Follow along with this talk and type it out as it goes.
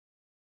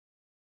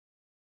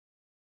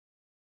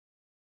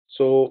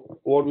So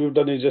what we've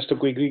done is just a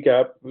quick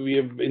recap. We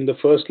have, in the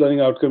first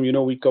learning outcome,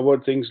 we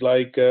covered things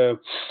like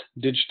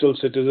digital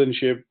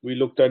citizenship. We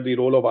looked at the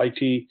role of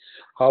IT,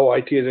 how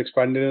IT has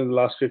expanded in the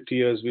last 50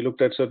 years. We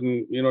looked at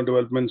certain,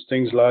 developments,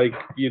 things like,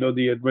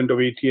 the advent of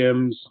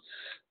ATMs,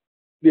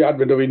 the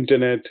advent of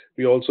internet.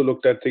 We also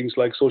looked at things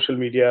like social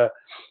media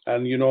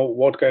and,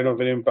 what kind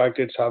of an impact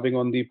it's having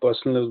on the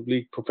personal,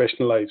 the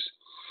professional lives.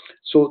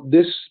 So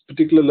this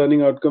particular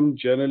learning outcome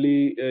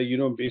generally,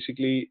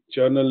 basically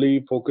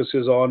generally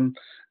focuses on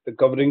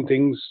covering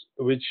things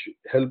which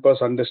help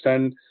us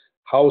understand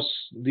how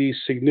the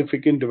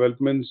significant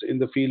developments in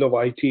the field of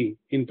IT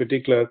in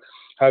particular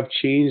have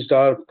changed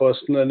our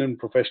personal and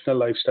professional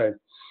lifestyle.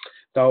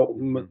 Now,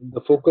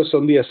 the focus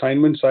on the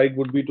assignment side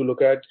would be to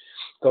look at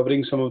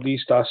covering some of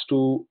these tasks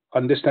to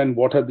understand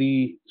what are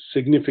the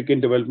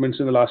significant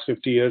developments in the last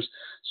 50 years.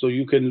 So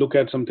you can look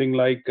at something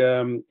like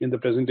in the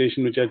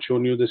presentation which I'd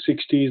shown you, the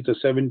 60s, the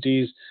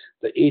 70s,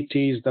 the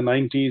 80s, the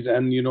 90s,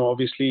 and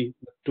obviously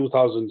the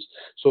 2000s.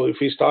 So if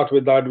we start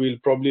with that, we'll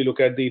probably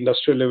look at the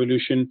industrial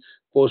revolution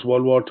post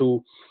World War II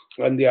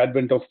and the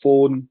advent of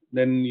phone.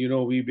 Then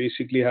we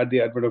basically had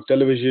the advent of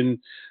television.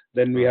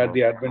 Then we had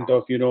the advent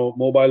of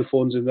mobile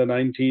phones in the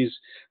 90s,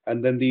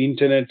 and then the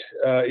internet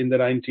in the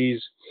 90s.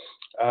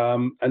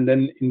 And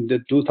then in the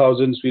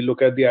 2000s, we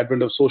look at the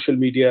advent of social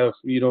media,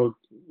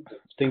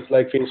 things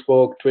like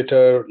Facebook,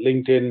 Twitter,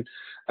 LinkedIn.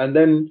 And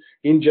then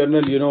in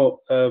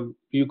general,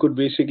 you could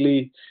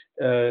basically,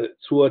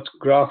 through a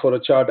graph or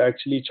a chart,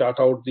 actually chart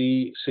out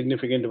the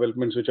significant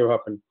developments which have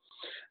happened.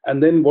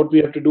 And then what we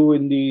have to do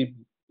in the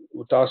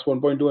task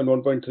 1.2 and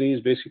 1.3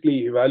 is basically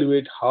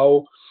evaluate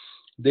how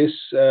this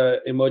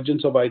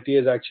emergence of IT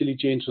has actually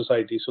changed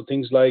society. So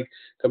things like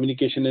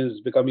communication has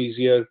become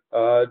easier,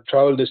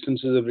 travel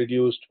distances have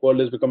reduced, world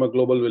has become a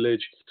global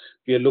village.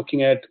 We are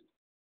looking at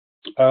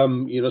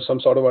some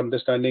sort of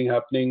understanding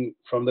happening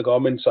from the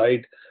government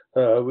side,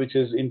 which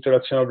is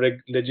introduction of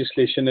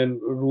legislation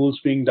and rules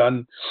being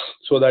done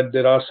so that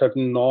there are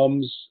certain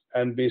norms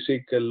and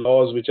basic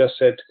laws which are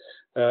set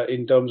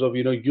in terms of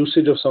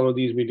usage of some of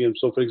these mediums.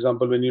 So for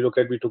example, when you look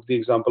at, we took the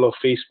example of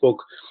Facebook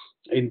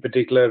in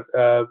particular.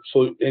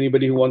 So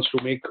anybody who wants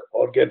to make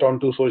or get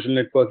onto social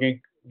networking,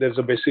 there's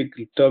a basic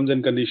terms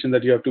and condition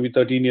that you have to be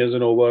 13 years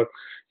and over.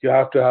 You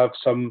have to have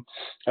some,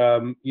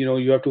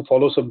 you have to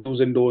follow some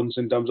do's and don'ts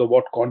in terms of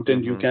what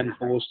content you can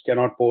post,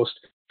 cannot post.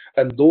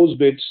 And those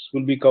bits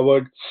will be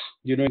covered,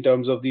 in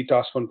terms of the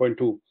task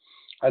 1.2.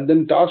 And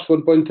then task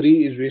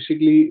 1.3 is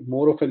basically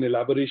more of an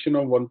elaboration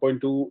of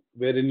 1.2,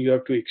 wherein you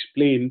have to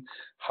explain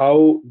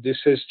how this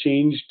has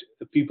changed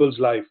people's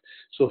life.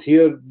 So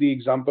here, the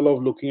example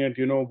of looking at,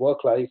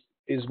 work life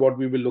is what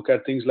we will look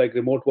at. Things like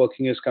remote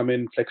working has come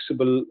in,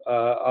 flexible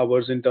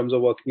hours in terms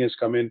of working has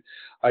come in.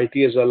 IT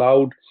has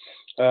allowed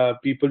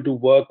people to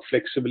work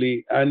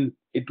flexibly, and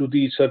to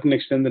the certain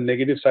extent, the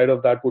negative side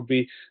of that would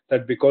be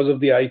that because of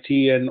the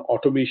IT and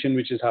automation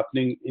which is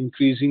happening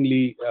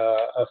increasingly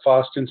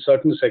fast in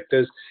certain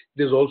sectors,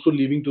 it is also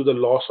leading to the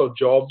loss of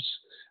jobs.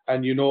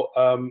 And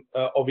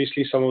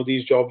obviously some of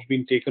these jobs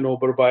being taken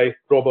over by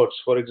robots.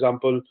 For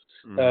example,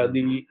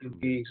 the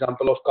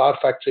example of car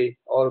factory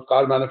or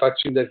car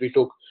manufacturing that we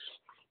took,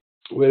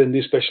 wherein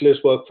the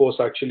specialist workforce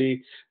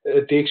actually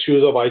takes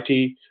use of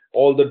IT.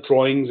 All the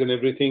drawings and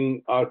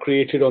everything are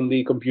created on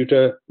the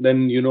computer.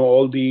 Then,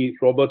 all the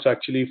robots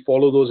actually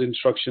follow those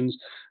instructions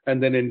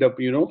and then end up,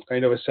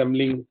 kind of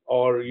assembling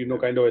or,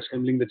 kind of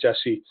assembling the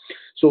chassis.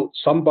 So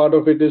some part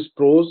of it is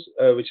pros,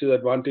 which is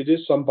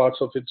advantages. Some parts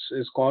of it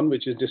is con,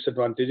 which is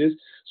disadvantages.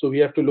 So we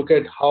have to look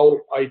at how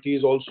IT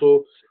is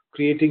also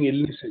creating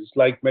illnesses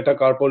like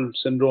metacarpal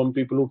syndrome,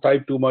 people who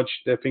type too much,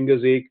 their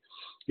fingers ache.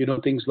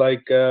 Things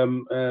like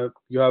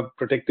you have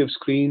protective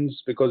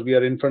screens because we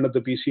are in front of the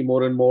PC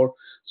more and more,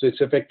 so it's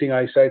affecting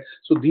eyesight.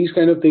 So these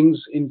kind of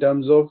things in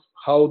terms of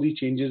how the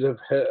changes have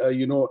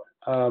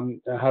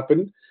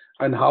happened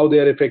and how they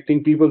are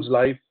affecting people's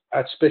life,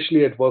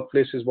 especially at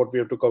workplace, is what we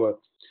have to cover.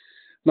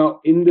 Now,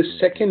 in the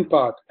second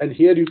part, and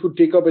here you could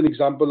take up an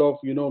example of,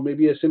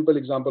 maybe a simple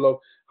example of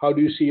how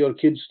do you see your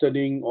kids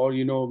studying, or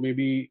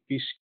maybe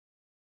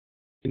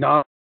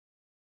now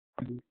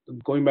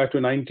going back to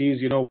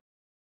 90s,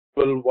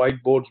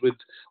 whiteboards with,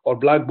 or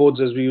blackboards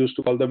as we used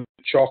to call them,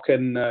 chalk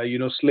and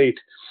slate,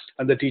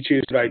 and the teacher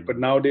used to write. But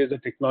nowadays the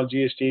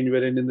technology has changed,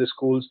 wherein in the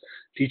schools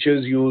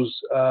teachers use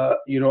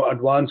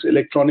advanced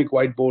electronic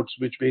whiteboards,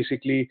 which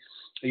basically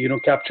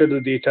capture the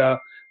data,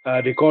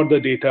 record the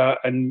data,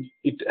 and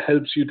it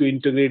helps you to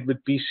integrate with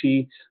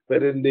PC,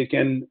 wherein they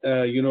can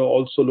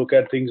also look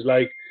at things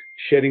like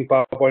sharing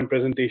PowerPoint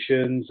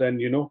presentations and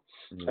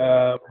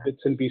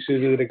bits and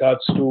pieces with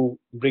regards to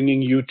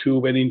bringing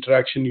YouTube and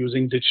interaction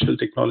using digital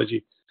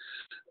technology.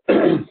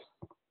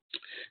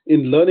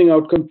 In learning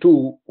outcome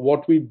 2,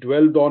 what we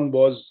dwelled on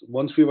was,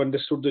 once we've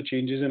understood the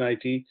changes in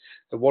IT,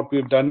 what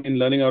we've done in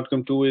learning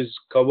outcome 2 is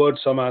covered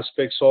some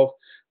aspects of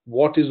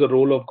what is the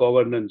role of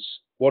governance,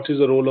 what is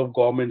the role of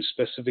government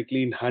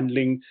specifically in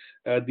handling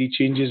the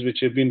changes which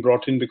have been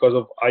brought in because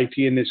of IT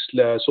and its.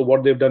 So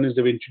what they've done is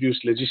they've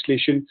introduced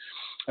legislation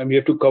and we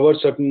have to cover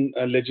certain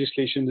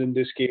legislations in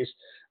this case.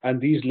 And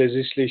these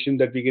legislation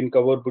that we can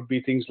cover would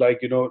be things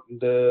like,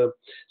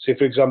 say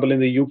for example, in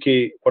the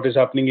UK, what is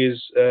happening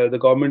is the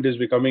government is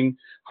becoming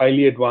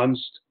highly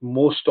advanced.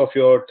 Most of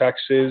your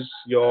taxes,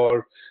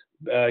 your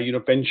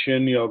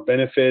pension, your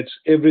benefits,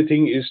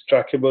 everything is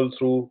trackable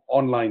through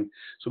online.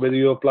 So whether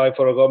you apply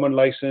for a government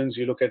license,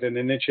 you look at an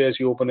NHS,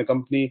 you open a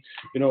company,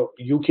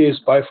 UK is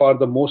by far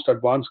the most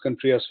advanced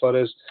country as far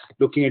as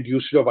looking at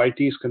usage of IT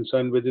is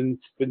concerned within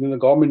the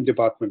government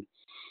department.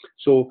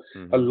 So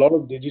a lot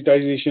of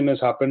digitization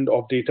has happened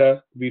of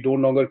data. We no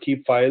longer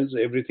keep files.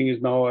 Everything is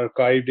now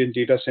archived in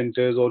data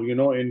centers or,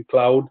 in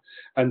cloud,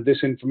 and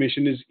this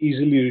information is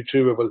easily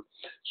retrievable.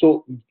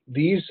 So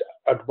these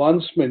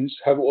advancements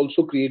have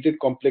also created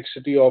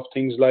complexity of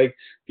things like,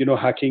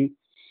 hacking,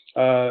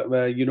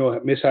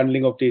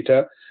 mishandling of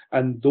data.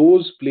 And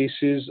those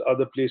places are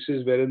the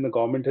places wherein the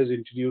government has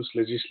introduced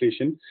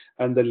legislation.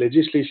 And the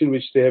legislation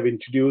which they have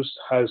introduced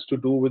has to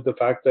do with the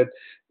fact that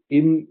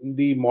in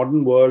the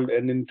modern world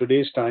and in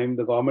today's time,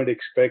 the government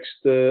expects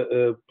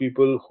the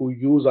people who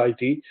use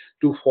IT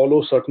to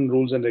follow certain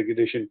rules and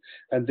regulation.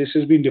 And this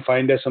has been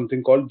defined as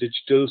something called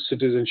digital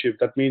citizenship.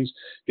 That means,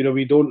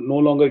 we don't no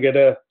longer get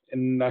a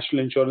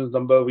national insurance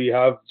number. We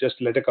have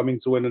just letter coming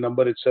through, and a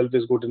number itself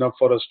is good enough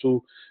for us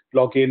to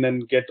log in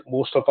and get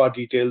most of our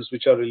details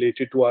which are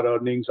related to our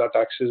earnings, our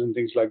taxes, and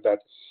things like that.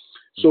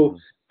 So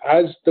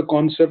as the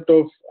concept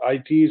of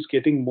IT is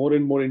getting more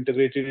and more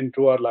integrated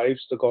into our lives,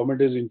 the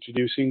government is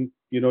introducing,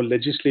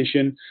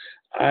 legislation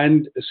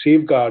and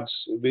safeguards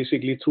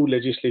basically through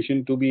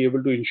legislation to be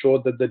able to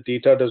ensure that the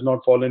data does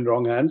not fall in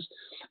wrong hands.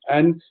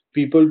 And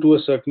people, to a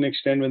certain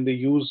extent, when they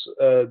use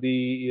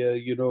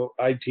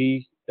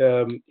IT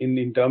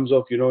in terms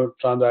of,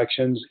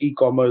 transactions,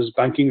 e-commerce,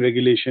 banking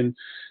regulation,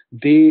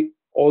 they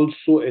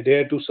also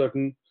adhere to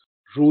certain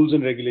rules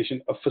and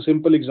regulation. A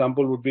simple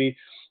example would be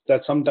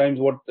that sometimes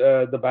what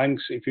the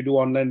banks, if you do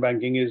online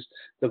banking, is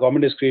the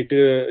government has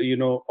created,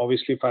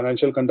 obviously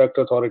Financial Conduct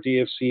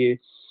Authority, FCA.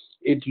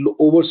 It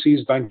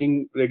oversees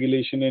banking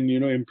regulation and,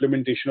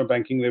 implementation of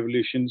banking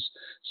regulations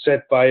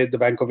set by the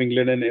Bank of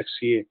England and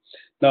FCA.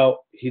 Now,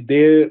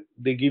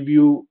 they give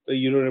you,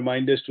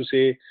 reminders to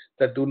say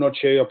that do not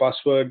share your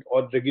password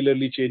or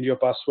regularly change your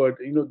password.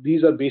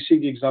 These are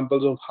basic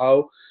examples of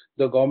how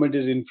the government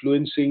is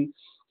influencing,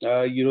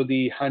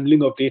 the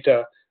handling of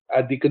data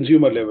at the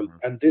consumer level.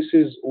 And this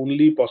is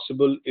only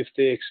possible if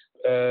they,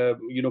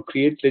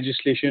 create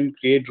legislation,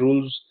 create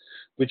rules,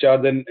 which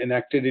are then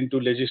enacted into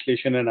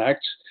legislation and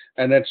acts.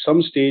 And at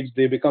some stage,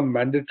 they become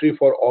mandatory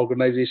for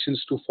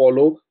organizations to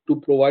follow,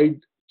 to provide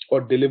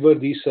or deliver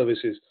these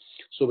services.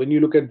 So when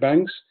you look at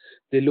banks,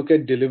 they look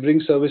at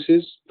delivering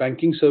services,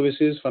 banking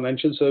services,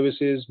 financial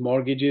services,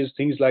 mortgages,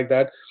 things like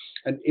that.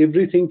 And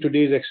everything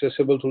today is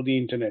accessible through the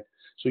internet.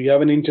 So you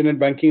have an internet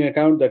banking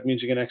account. That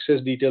means you can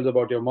access details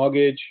about your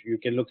mortgage. You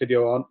can look at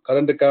your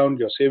current account,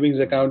 your savings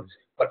account.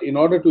 But in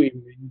order to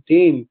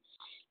maintain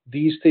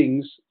these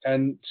things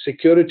and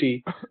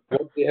security,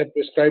 what they have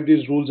prescribed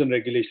is rules and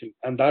regulation.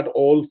 And that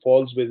all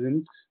falls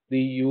within the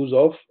use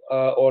of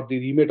or the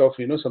remit of,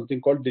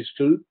 something called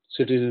digital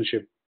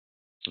citizenship.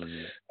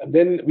 And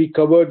then we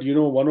covered,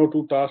 one or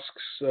two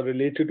tasks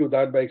related to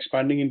that by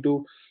expanding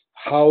into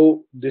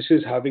how this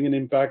is having an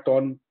impact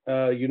on,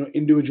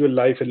 individual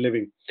life and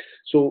living.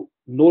 So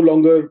no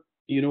longer,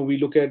 we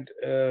look at,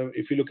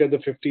 if you look at the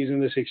 50s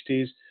and the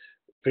 60s,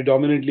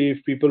 predominantly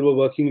if people were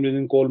working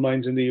within coal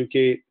mines in the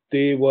UK,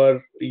 they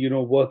were,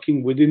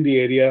 working within the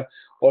area,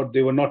 or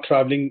they were not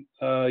traveling,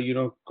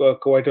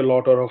 quite a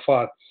lot or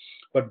far.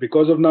 But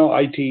because of now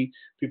IT,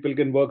 people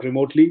can work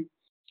remotely.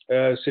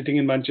 Sitting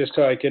in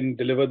Manchester, I can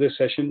deliver this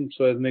session.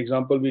 So as an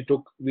example, we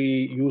took the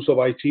use of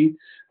IT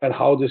and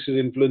how this is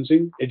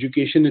influencing.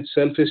 Education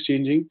itself is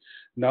changing.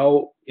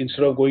 Now,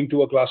 instead of going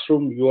to a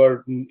classroom, you are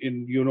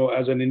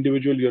as an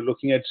individual, you're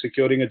looking at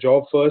securing a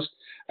job first,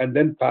 and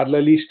then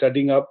parallelly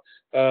studying up,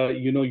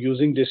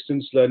 using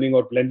distance learning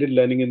or blended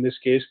learning in this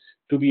case,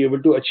 to be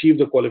able to achieve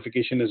the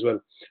qualification as well.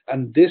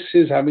 And this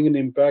is having an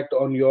impact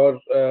on your,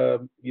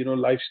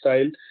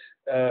 lifestyle.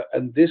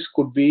 And this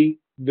could be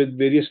with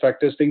various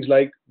factors, things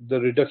like the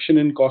reduction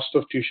in cost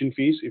of tuition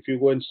fees. If you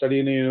go and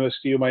study in a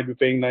university, you might be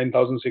paying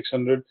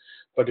 9,600.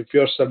 But if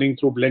you're studying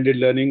through blended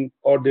learning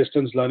or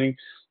distance learning,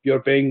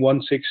 you're paying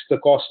 1/6 the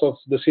cost of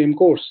the same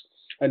course.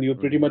 And you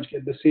pretty much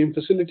get the same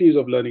facilities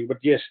of learning. But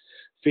yes,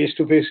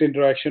 face-to-face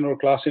interaction or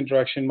class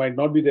interaction might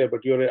not be there,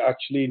 but you're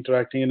actually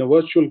interacting in a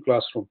virtual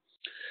classroom.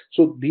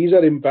 So these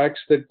are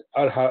impacts that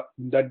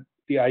that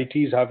the IT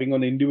is having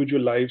on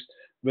individual lives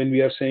when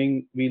we are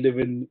saying we live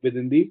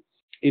within the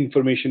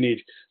information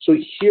age. So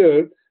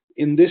here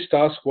in this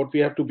task, what we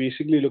have to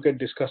basically look at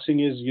discussing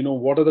is,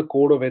 what are the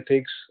code of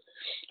ethics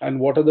and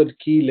what are the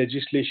key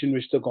legislation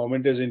which the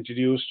government has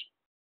introduced,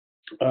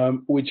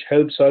 which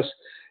helps us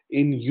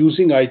in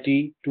using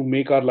IT to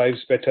make our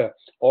lives better.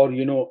 Or,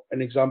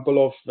 an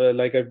example of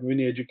like I've given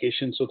you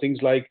education. So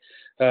things like,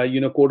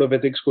 code of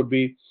ethics could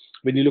be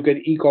When you look at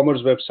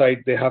e-commerce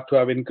website, they have to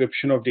have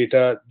encryption of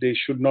data. They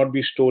should not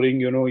be storing,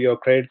 your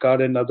credit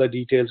card and other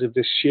details. If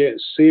they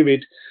save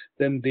it,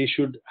 then they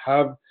should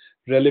have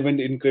relevant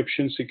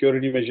encryption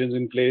security measures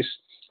in place.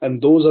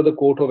 And those are the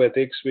code of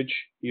ethics which,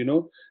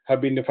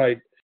 have been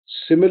defined.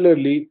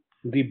 Similarly,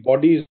 the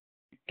bodies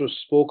to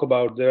spoke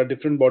about, there are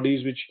different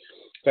bodies which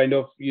kind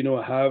of,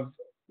 have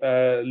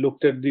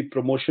looked at the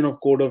promotion of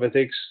code of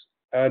ethics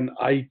and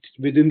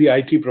within the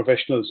IT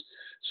professionals.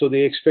 So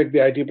they expect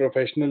the IT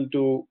professional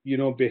to,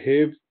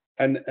 behave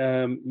and,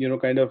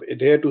 kind of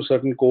adhere to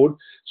certain code,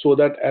 so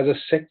that as a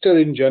sector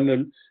in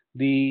general,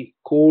 the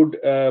code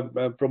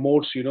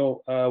promotes,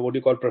 what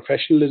you call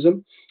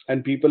professionalism,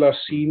 and people are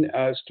seen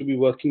as to be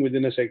working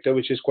within a sector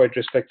which is quite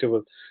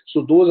respectable.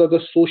 So those are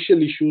the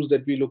social issues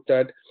that we looked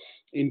at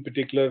in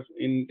particular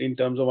in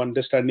terms of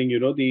understanding,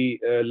 the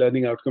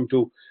learning outcome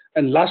too.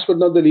 And last but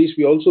not the least,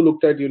 we also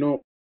looked at,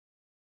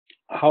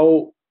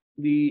 how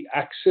the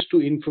access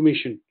to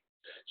information.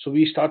 So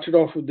we started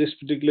off with this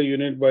particular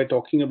unit by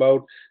talking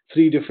about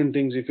three different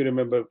things. If you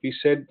remember, we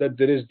said that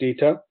there is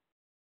data,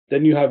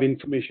 then you have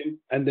information,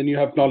 and then you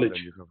have knowledge.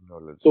 Then you have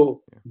knowledge.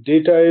 So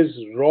data is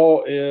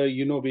raw,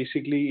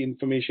 basically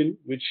information,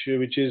 which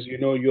is,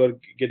 you are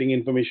getting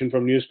information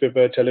from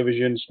newspaper,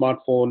 television,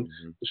 smartphone,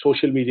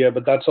 social media,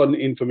 but that's on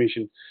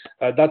information.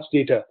 That's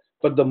data.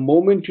 But the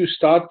moment you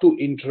start to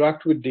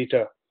interact with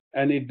data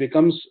and it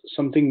becomes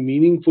something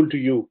meaningful to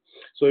you.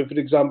 So if, for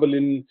example,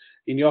 in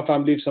your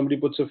family, if somebody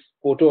puts a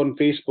photo on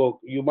Facebook,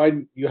 you might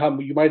have,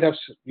 a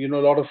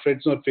lot of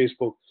friends on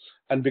Facebook.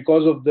 And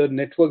because of the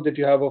network that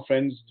you have of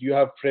friends, you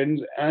have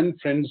friends and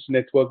friends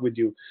network with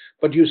you.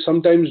 But you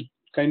sometimes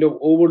kind of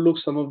overlook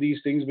some of these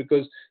things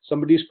because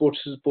somebody's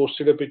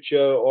posted a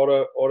picture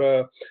or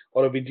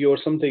a video or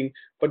something,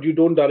 but you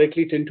don't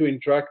directly tend to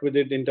interact with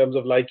it in terms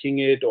of liking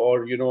it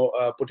or,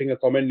 putting a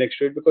comment next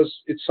to it, because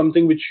it's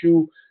something which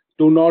you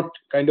do not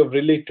kind of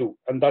relate to,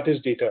 and that is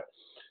data.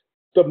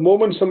 The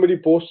moment somebody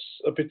posts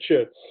a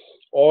picture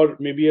or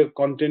maybe a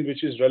content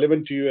which is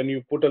relevant to you and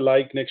you put a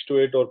like next to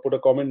it or put a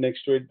comment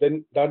next to it,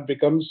 then that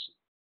becomes,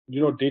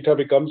 data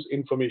becomes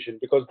information,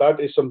 because that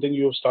is something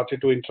you have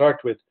started to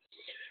interact with.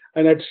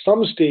 And at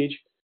some stage,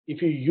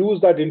 if you use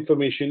that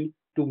information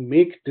to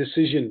make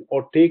decision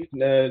or take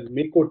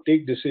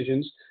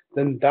decisions,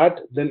 then at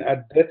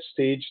that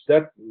stage,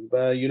 that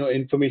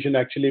information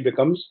actually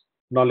becomes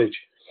knowledge.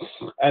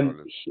 And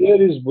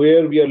here is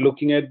where we are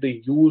looking at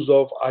the use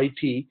of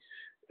IT,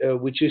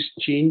 which is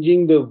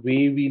changing the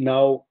way we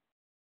now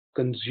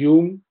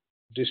consume,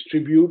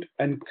 distribute,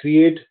 and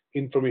create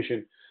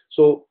information.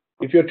 So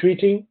if you're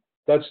tweeting,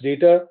 that's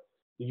data.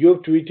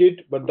 You've tweeted,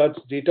 but that's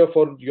data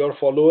for your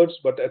followers.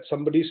 But as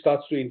somebody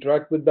starts to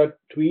interact with that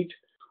tweet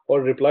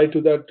or reply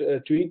to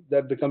that tweet,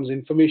 that becomes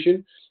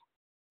information.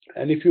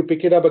 And if you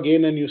pick it up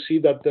again and you see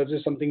that there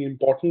is something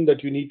important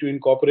that you need to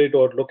incorporate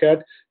or look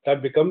at,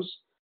 that becomes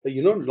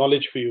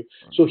knowledge for you.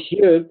 So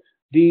here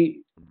the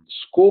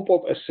scope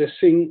of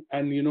assessing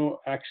and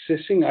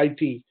accessing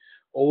IT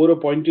over a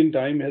point in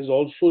time has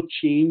also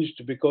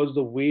changed because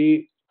the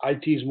way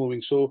IT is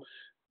moving. So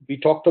we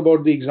talked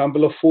about the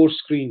example of 4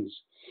 screens.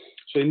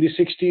 So in the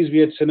 60s we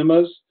had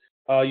cinemas,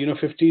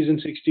 50s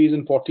and 60s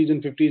and 40s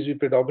and 50s we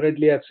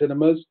predominantly had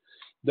cinemas.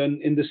 Then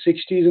in the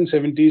 60s and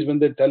 70s when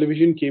the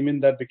television came in,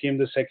 that became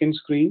the second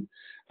screen.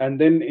 And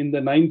then in the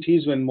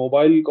 90s when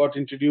mobile got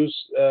introduced,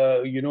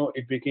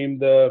 it became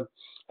the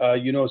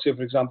say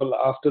for example,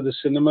 after the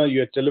cinema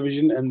you had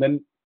television, and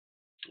then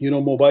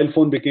mobile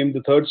phone became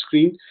the third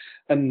screen.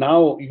 And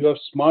now you have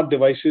smart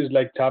devices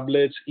like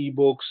tablets,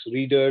 ebooks,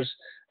 readers,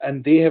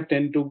 and they have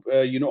tend to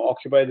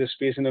occupy the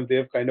space, and they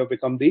have kind of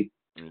become the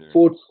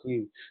fourth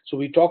screen. So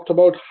we talked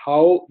about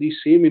how the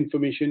same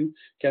information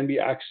can be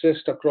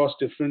accessed across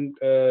different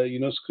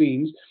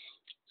screens.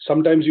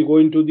 Sometimes you go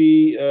into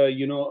the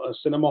a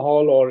cinema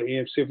hall, or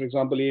say for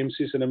example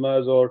AMC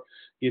cinemas or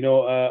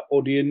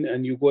Odeon,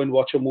 and you go and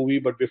watch a movie,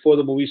 but before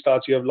the movie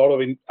starts you have a lot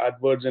of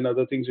adverts and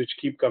other things which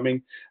keep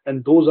coming,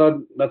 and those are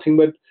nothing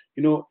but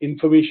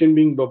information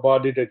being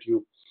bombarded at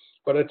you.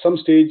 But at some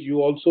stage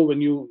you also,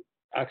 when you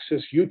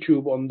access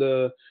YouTube on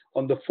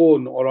the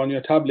phone or on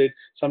your tablet,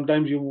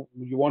 sometimes you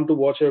want to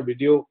watch a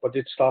video, but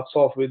it starts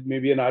off with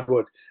maybe an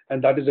advert,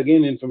 and that is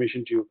again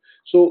information to you.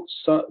 So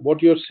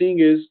what you're seeing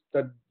is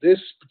that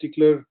this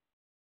particular,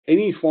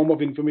 any form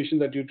of information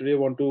that you today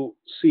want to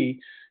see,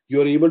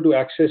 you're able to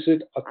access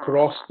it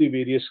across the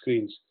various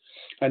screens.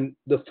 And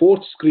the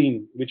fourth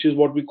screen, which is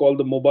what we call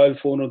the mobile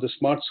phone or the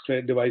smart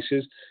screen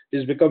devices,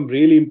 is become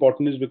really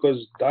important, is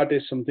because that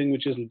is something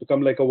which has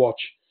become like a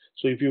watch.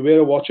 So if you wear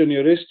a watch on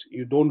your wrist,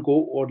 you don't go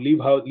or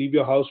leave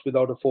your house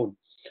without a phone.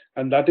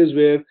 And that is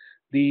where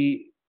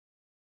the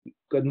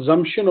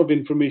consumption of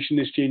information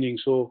is changing.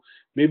 So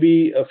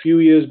maybe a few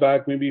years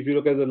back, maybe if you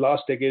look at the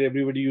last decade,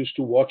 everybody used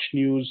to watch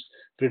news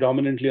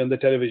predominantly on the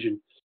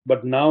television.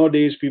 But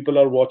nowadays, people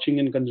are watching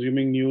and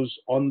consuming news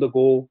on the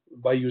go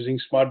by using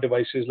smart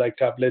devices like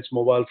tablets,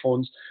 mobile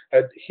phones.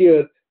 And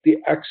here, the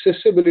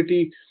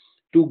accessibility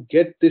to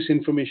get this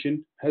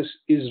information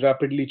is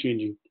rapidly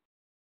changing.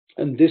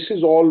 And this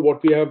is all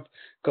what we have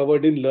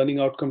covered in Learning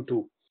Outcome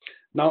 2.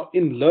 Now,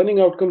 in Learning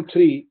Outcome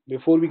 3,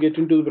 before we get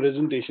into the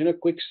presentation, a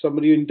quick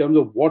summary in terms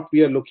of what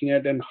we are looking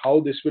at and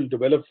how this will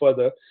develop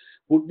further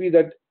would be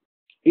that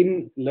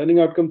in Learning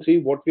Outcome 3,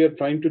 what we are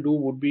trying to do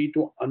would be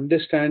to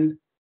understand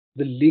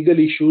the legal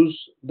issues,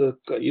 the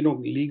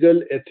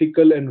legal,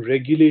 ethical, and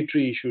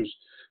regulatory issues.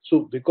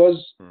 So,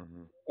 because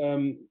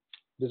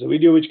there's a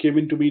video which came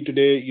into me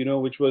today,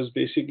 which was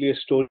basically a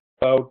story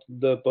about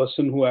the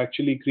person who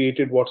actually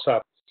created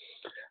WhatsApp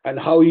and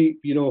how he,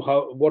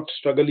 what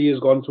struggle he has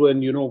gone through.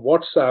 And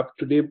WhatsApp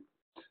today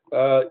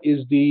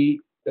is the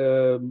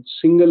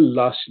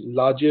single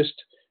largest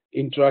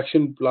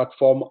interaction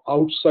platform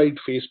outside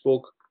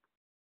Facebook,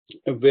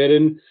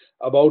 wherein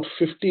about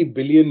 50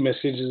 billion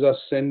messages are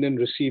sent and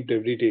received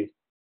every day.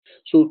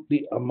 So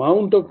the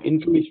amount of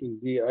information,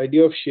 the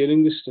idea of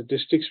sharing the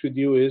statistics with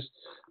you is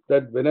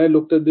that when I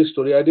looked at this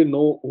story, I didn't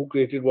know who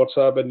created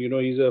WhatsApp, and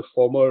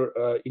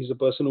he's a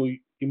person who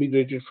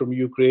immigrated from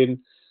Ukraine,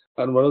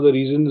 and one of the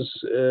reasons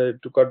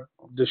to cut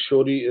the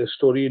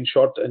story in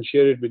short and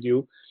share it with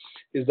you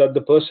is that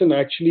the person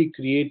actually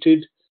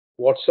created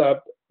WhatsApp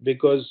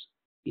because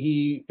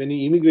when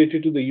he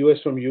immigrated to the US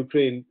from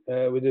Ukraine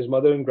with his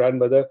mother and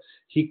grandmother,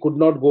 he could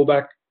not go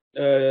back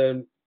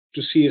to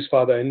see his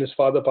father, and his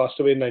father passed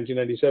away in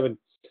 1997.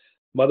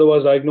 Mother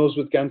was diagnosed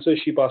with cancer.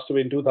 She passed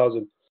away in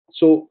 2000.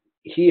 So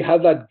he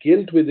had that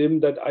guilt with him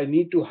that I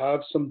need to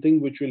have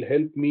something which will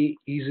help me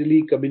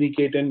easily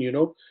communicate and,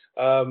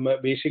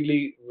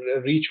 basically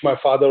reach my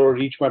father or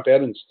reach my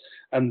parents.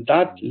 And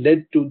that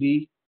led to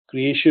the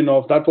creation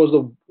of, that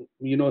was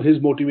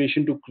his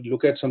motivation to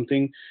look at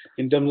something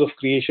in terms of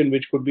creation,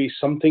 which could be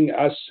something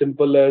as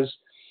simple as,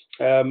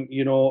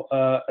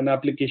 an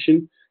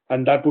application,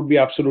 and that would be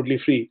absolutely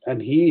free.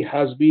 And he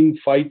has been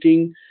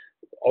fighting.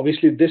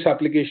 Obviously, this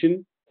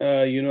application,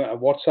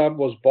 WhatsApp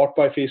was bought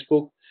by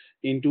Facebook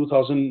in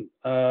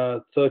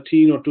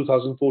 2013 or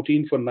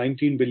 2014 for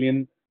 $19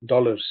 billion.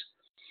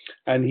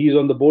 And he's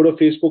on the board of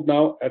Facebook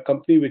now, a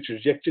company which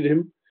rejected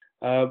him.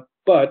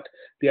 But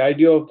the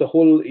idea of the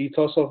whole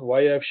ethos of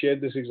why I've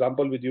shared this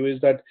example with you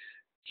is that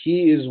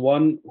he is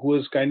one who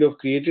has kind of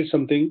created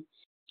something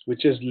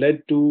which has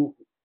led to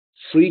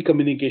free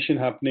communication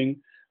happening,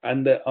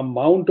 and the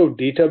amount of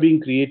data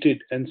being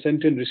created and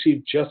sent and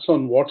received just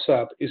on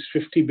WhatsApp is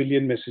 50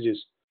 billion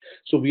messages.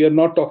 So we are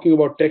not talking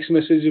about text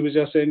messages which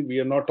are sent. We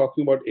are not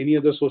talking about any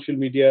other social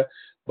media.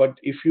 But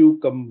if you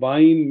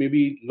combine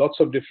maybe lots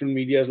of different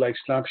medias like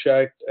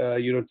Snapchat,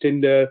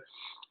 Tinder,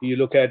 you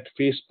look at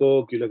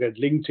Facebook, you look at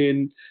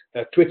LinkedIn,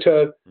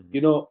 Twitter,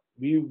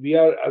 we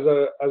are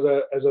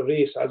as a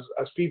race,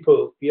 as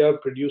people, we are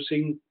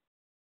producing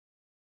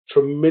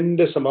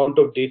tremendous amount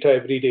of data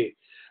every day.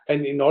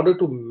 And in order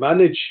to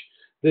manage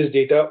this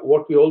data,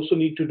 what we also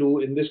need to do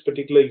in this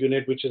particular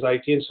unit, which is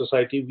IT and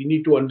society, we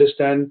need to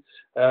understand,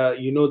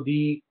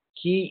 the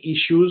key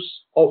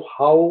issues of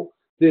how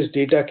this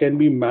data can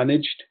be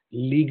managed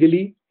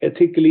legally,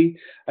 ethically,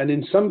 and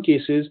in some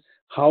cases,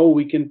 how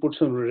we can put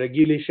some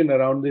regulation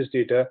around this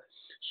data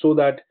so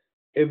that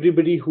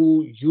everybody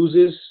who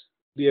uses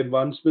the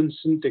advancements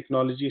in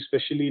technology,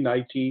 especially in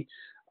IT,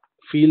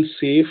 feels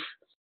safe,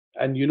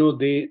 and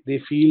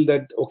they feel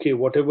that okay,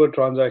 whatever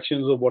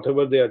transactions or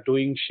whatever they are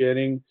doing,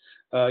 sharing,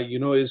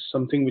 is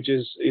something which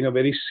is in a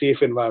very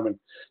safe environment.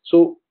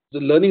 So the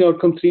Learning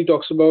Outcome 3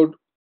 talks about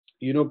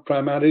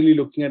primarily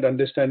looking at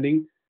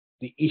understanding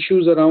the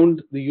issues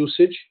around the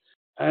usage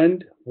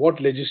and what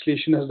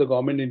legislation has the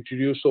government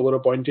introduced over a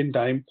point in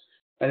time,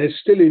 and it's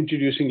still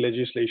introducing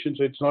legislation.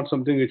 So it's not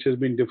something which has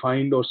been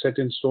defined or set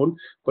in stone,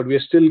 but we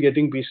are still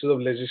getting pieces of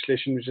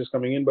legislation which is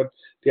coming in. But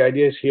the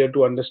idea is here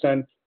to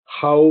understand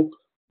how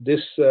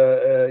this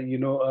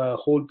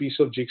whole piece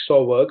of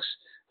jigsaw works,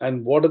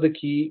 and what are the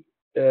key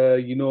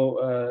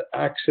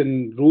acts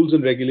and rules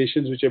and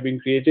regulations which have been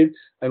created,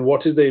 and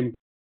what is the impact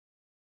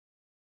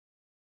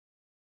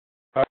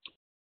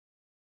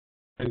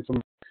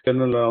from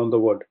general around the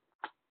world.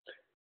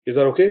 Is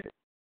that okay?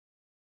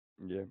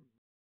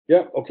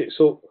 Yeah. Okay.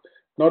 So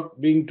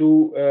not being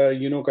too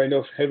kind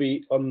of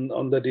heavy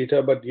on the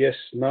data, but yes,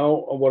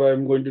 now what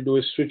I'm going to do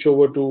is switch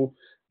over to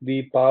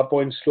the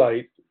PowerPoint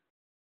slide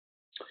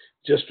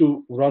just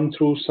to run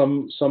through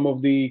some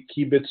of the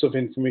key bits of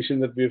information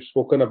that we've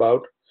spoken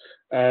about.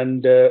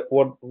 And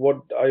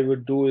what I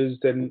would do is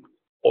then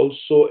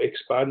also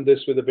expand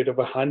this with a bit of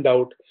a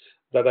handout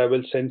that I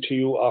will send to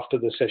you after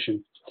the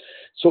session.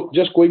 So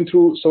just going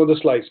through some of the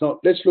slides. Now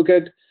let's look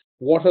at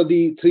what are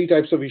the three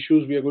types of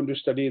issues we are going to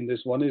study in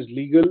this. One is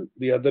legal,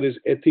 the other is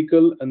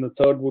ethical, and the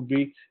third would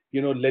be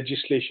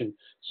legislation.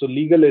 So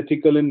legal,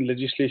 ethical, and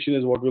legislation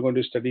is what we're going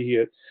to study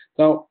here.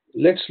 Now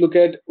let's look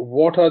at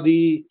what are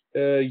the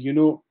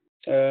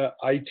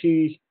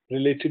IT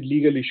related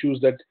legal issues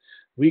that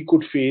we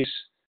could face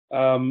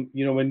when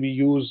we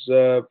use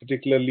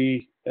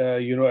particularly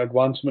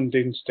advancement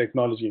in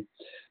technology.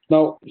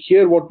 Now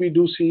here what we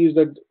do see is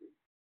that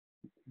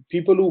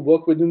people who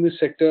work within this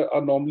sector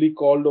are normally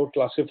called or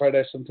classified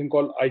as something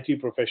called IT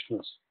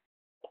professionals.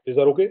 Is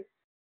that okay?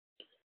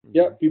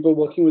 Yeah, people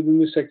working within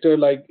the sector,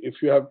 like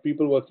if you have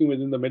people working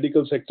within the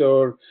medical sector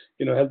or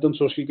health and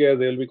social care,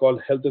 they'll be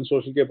called health and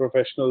social care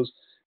professionals.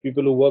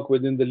 People who work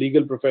within the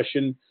legal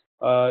profession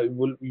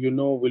will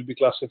be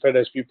classified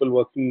as people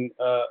working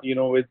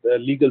with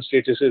legal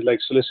statuses like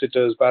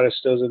solicitors,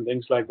 barristers, and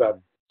things like that.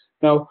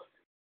 Now,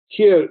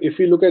 here, if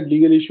we look at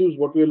legal issues,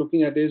 what we are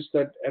looking at is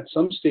that at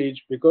some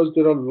stage, because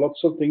there are lots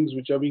of things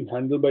which are being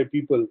handled by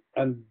people,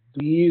 and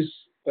these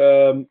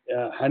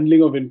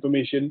handling of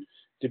information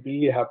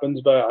typically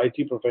happens by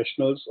IT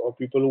professionals or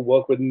people who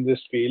work within this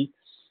field.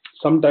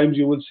 Sometimes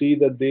you will see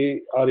that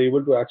they are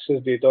able to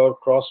access data or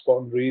cross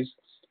boundaries,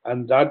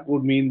 and that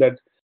would mean that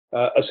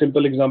a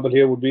simple example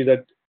here would be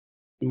that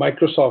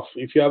Microsoft,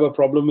 if you have a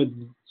problem with,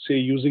 say,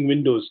 using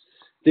Windows,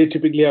 they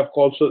typically have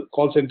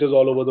call centers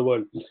all over the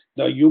world.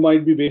 Now, you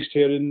might be based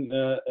here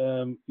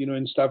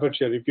in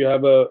Staffordshire. If you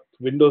have a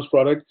Windows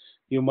product,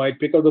 you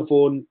might pick up the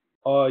phone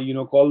or,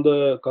 call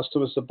the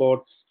customer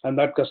support, and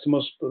that customer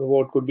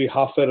support could be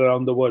halfway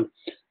around the world.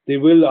 They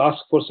will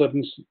ask for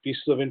certain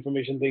pieces of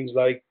information, things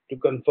like to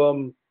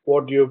confirm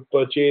what you've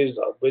purchased,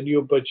 when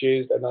you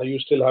purchased, and are you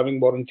still having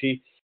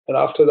warranty. And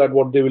after that,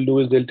 what they will do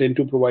is they'll tend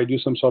to provide you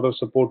some sort of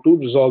support to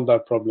resolve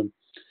that problem.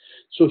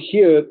 So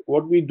here,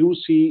 what we do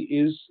see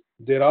is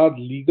there are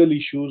legal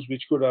issues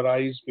which could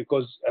arise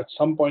because at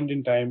some point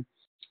in time,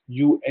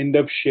 you end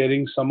up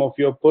sharing some of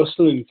your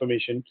personal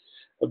information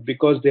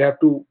because they have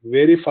to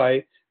verify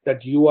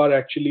that you are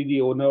actually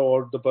the owner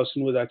or the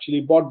person who has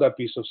actually bought that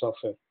piece of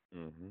software.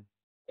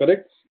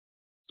 Correct?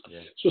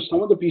 Yeah. So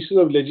some of the pieces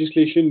of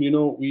legislation,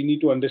 we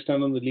need to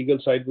understand on the legal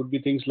side would be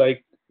things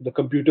like the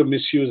Computer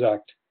Misuse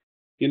Act.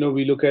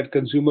 We look at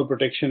Consumer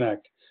Protection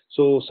Act.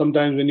 So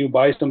sometimes when you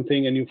buy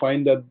something and you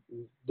find that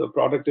the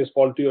product is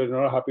faulty or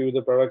you're not happy with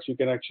the products, you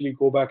can actually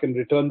go back and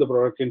return the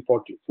product in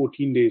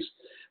 14 days.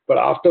 But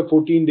after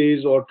 14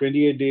 days or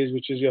 28 days,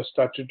 which is your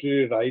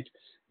statutory right,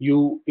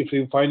 if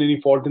you find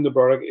any fault in the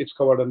product, it's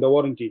covered under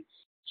warranty.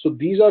 So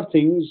these are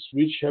things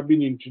which have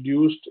been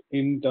introduced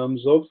in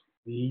terms of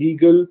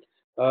legal,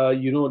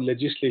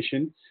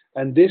 legislation,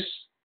 and this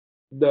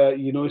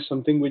is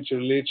something which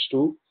relates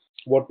to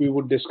what we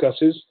would discuss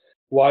is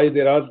why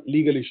there are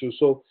legal issues.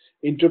 So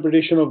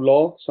interpretation of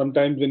law,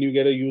 sometimes when you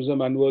get a user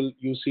manual,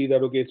 you see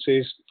that, okay, it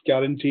says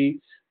guarantee,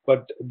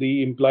 but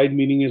the implied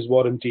meaning is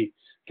warranty.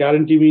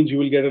 Guarantee means you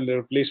will get a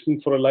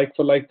replacement for a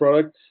like-for-like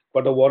product,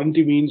 but a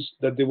warranty means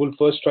that they will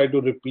first try to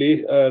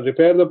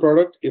repair the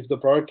product. If the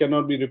product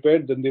cannot be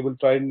repaired, then they will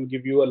try and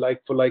give you a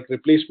like-for-like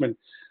replacement.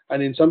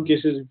 And in some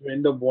cases, if you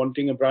end up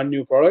wanting a brand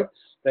new product,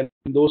 then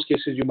in those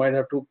cases, you might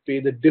have to pay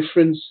the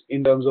difference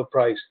in terms of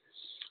price.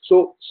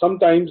 So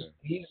sometimes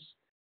these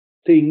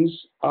things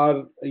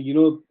are,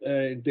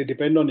 they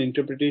depend on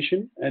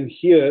interpretation, and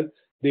here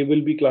they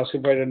will be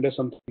classified under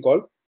something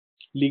called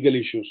legal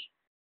issues.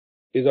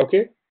 Is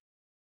okay?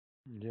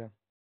 Yeah.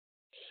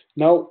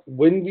 Now,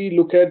 when we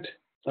look at,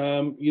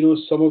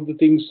 some of the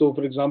things, so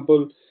for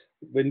example,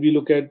 when we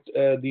look at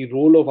the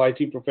role of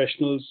IT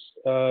professionals,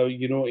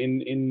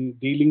 in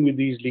dealing with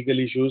these legal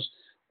issues,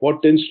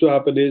 what tends to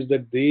happen is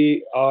that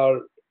they are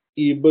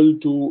able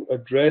to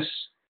address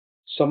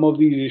some of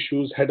these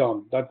issues head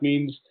on. That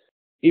means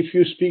if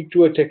you speak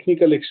to a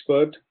technical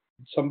expert,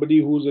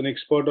 somebody who's an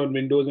expert on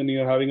Windows and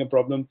you're having a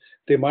problem,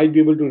 they might be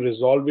able to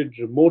resolve it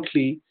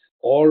remotely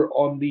or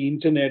on the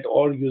internet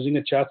or using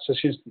a chat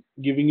session,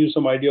 giving you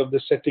some idea of the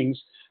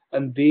settings,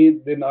 and they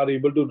then are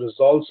able to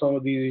resolve some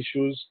of these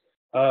issues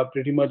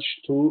pretty much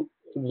through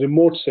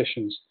remote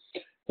sessions.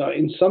 Now,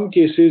 in some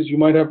cases, you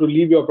might have to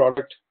leave your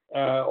product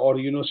or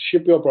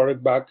ship your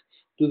product back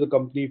to the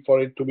company for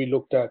it to be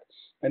looked at.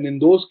 And in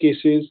those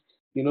cases,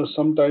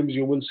 sometimes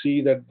you will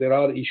see that there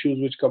are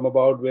issues which come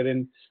about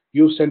wherein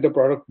you've sent a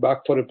product back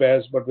for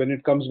repairs, but when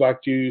it comes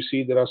back to you, you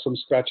see there are some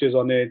scratches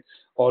on it,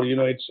 or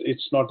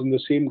it's not in the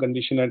same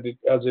condition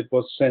as it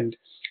was sent,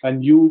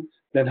 and you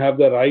then have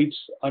the rights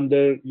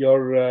under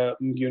your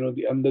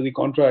under the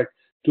contract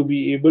to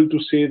be able to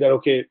say that,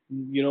 okay,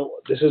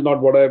 this is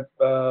not what I've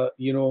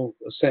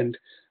sent,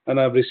 and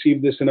I've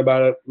received this in a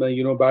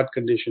bad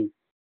condition.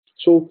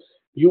 So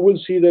you will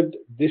see that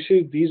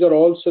these are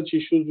all such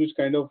issues which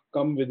kind of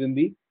come within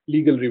the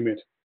legal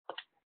remit.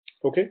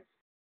 Okay.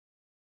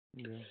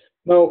 Yeah.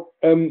 Now,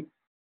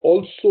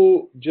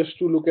 also just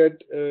to look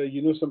at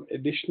some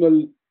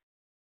additional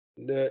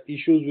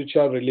issues which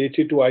are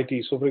related to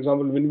IT. So, for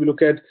example, when we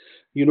look at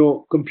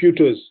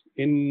computers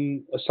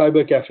in a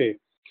cyber cafe,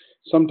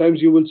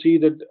 sometimes you will see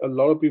that a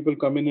lot of people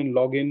come in and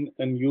log in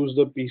and use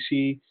the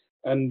PC,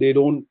 and they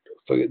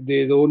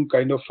don't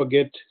kind of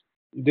forget.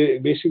 They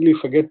basically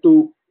forget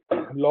to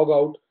log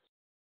out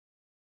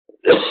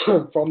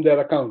from their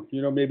account.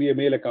 Maybe a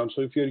mail account.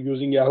 So if you're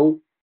using Yahoo,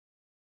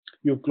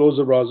 you close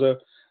the browser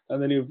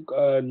and then you've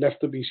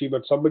left the PC,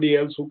 but somebody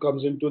else who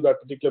comes into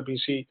that particular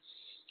PC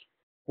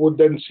would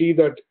then see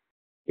that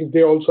if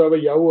they also have a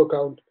Yahoo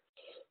account,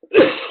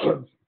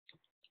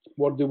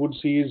 what they would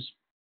see is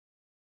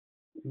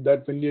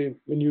that when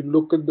you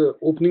look at the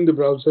opening the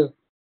browser,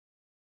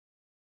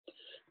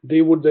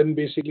 they would then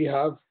basically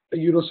have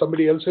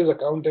somebody else's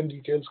account and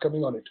details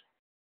coming on it.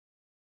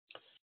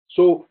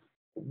 So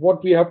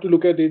what we have to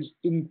look at is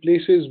in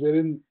places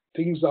wherein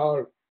things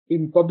are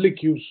in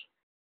public use,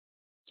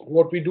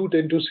 what we do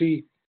tend to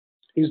see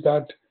is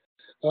that,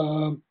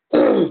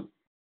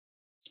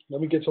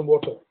 let me get some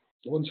water.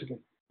 One second.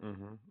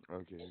 Mm-hmm.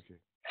 Okay, okay.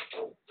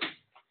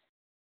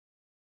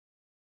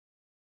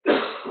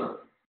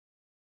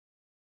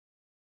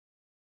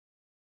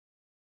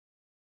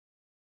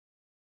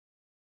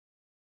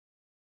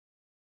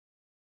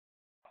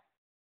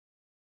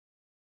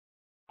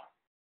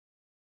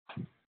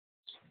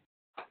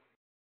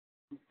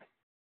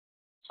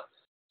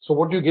 So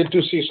what you get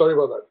to see, sorry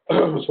about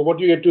that. So what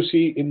you get to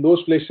see in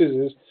those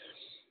places is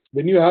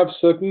when you have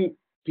certain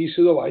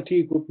pieces of IT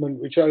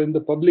equipment which are in the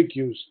public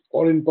use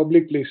or in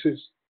public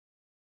places,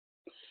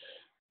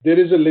 there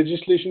is a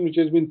legislation which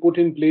has been put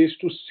in place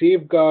to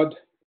safeguard,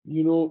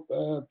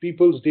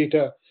 people's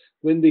data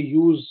when they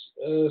use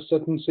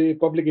certain, say,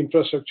 public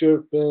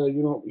infrastructure,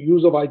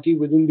 use of IT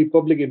within the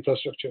public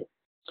infrastructure.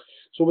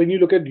 So when you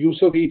look at use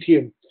of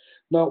ATM,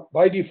 now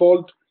by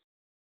default,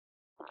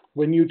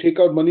 when you take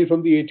out money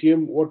from the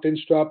ATM, what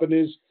tends to happen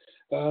is,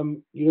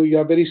 you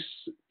have very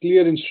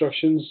clear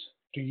instructions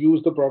to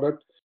use the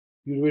product.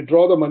 You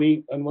withdraw the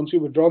money, and once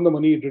you withdraw the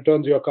money, it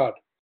returns your card.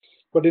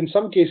 But in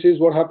some cases,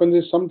 what happens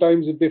is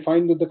sometimes if they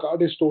find that the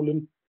card is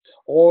stolen,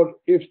 or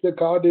if the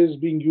card is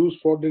being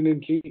used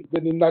fraudulently,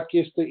 then in that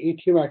case, the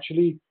ATM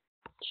actually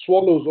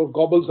swallows or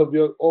gobbles of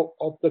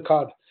the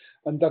card,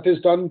 and that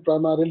is done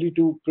primarily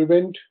to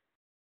prevent,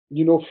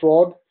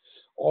 fraud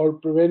or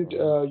prevent,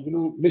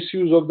 Mm-hmm.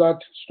 misuse of that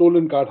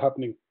stolen card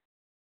happening.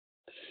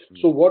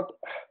 So Yeah. what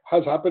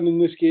has happened in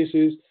this case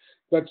is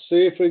that,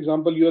 say, for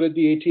example, you're at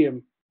the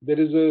ATM, there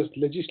is a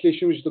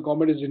legislation which the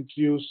government has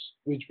introduced,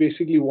 which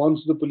basically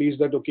warns the police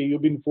that, okay,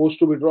 you've been forced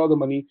to withdraw the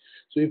money.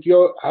 So if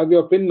you have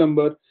your PIN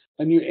number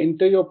and you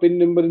enter your PIN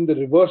number in the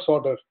reverse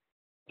order,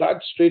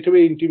 that straight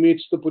away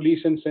intimates the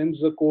police and sends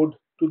the code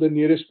to the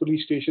nearest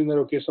police station that,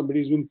 okay,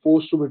 somebody's been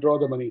forced to withdraw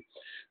the money.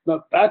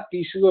 Now, that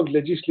pieces of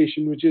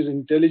legislation, which is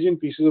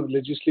intelligent pieces of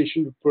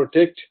legislation to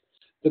protect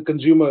the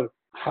consumer,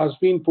 has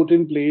been put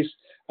in place,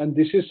 and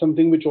this is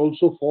something which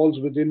also falls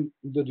within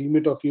the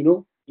remit of,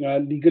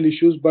 legal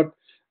issues, but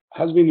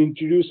has been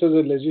introduced as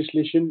a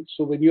legislation.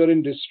 So when you're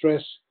in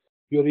distress,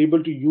 you're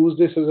able to use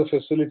this as a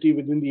facility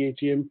within the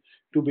ATM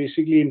to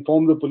basically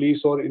inform the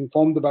police or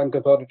inform the bank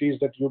authorities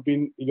that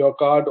your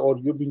card, or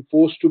you've been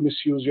forced to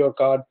misuse your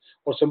card,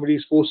 or somebody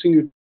is forcing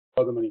you to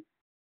withdraw the money.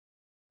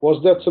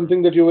 Was that Mm-hmm.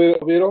 something that you were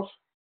aware of?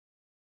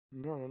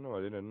 No, no, no,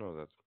 I didn't know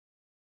that.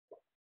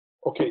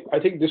 Okay, I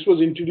think this was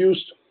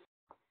introduced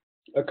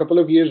a couple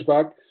of years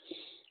back,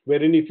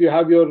 wherein if you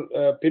have your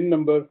PIN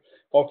number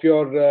of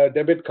your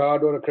debit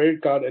card or a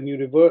credit card and you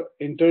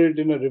enter it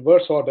in a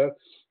reverse order,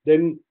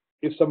 then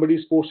if somebody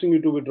is forcing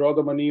you to withdraw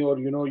the money, or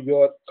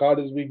your card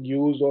is being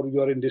used, or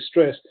you are in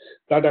distress,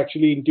 that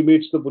actually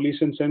intimates the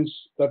police and sends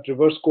that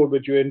reverse code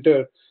which you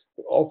enter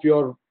of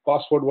your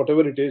password,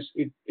 whatever it is.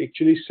 It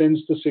actually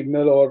sends the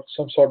signal or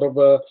some sort of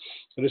a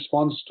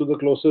response to the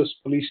closest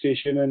police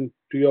station and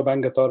to your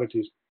bank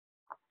authorities.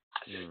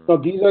 Now,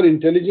 Mm. these are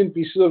intelligent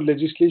pieces of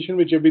legislation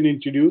which have been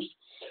introduced,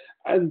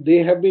 and they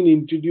have been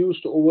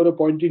introduced over a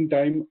point in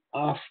time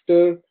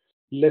after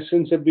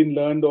lessons have been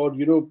learned, or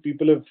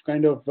people have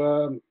kind of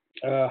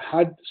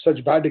had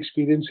such bad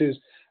experiences,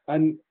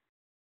 and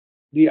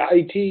the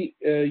IT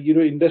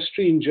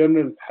industry in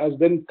general has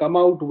then come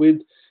out with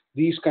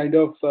these kind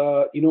of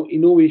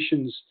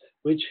innovations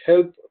which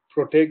help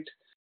protect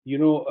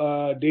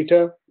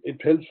data.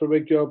 It helps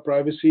protect your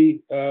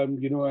privacy,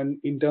 and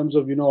in terms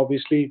of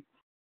obviously,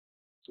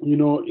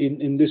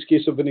 in this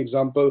case of an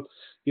example,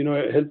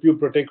 help you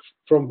protect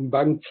from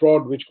bank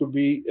fraud, which could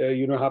be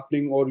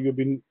happening, or you've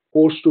been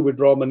forced to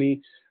withdraw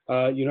money,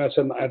 at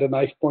a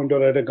knife point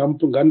or at a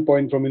gun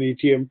point from an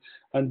ATM,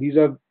 and these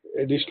are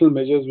additional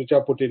measures which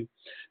are put in.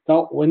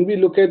 Now, when we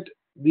look at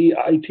the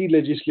IT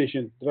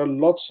legislation, there are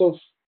lots of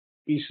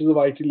pieces of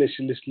IT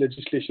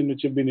legislation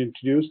which have been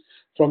introduced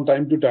from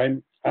time to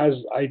time as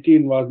IT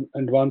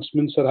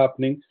advancements are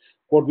happening.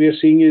 What we are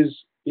seeing is,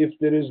 if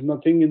there is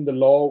nothing in the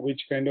law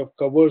which kind of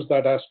covers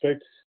that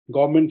aspect,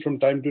 government from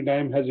time to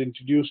time has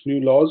introduced new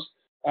laws,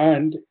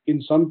 and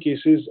in some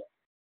cases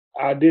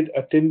added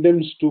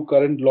addendums to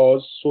current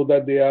laws, so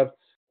that they are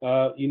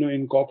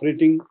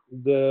incorporating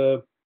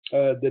the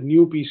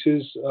new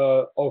pieces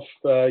of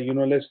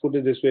let's put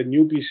it this way,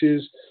 new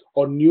pieces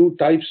or new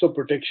types of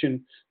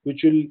protection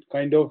which will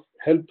kind of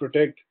help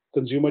protect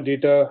consumer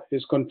data,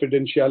 his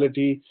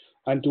confidentiality,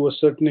 and to a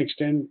certain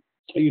extent,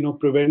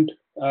 prevent,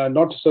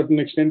 not a certain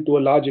extent, to a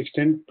large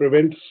extent,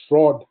 prevent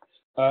fraud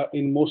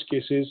in most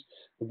cases,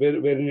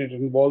 wherein it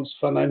involves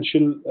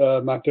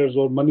financial matters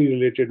or money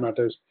related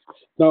matters.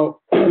 Now,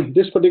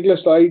 this particular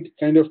slide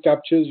kind of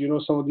captures,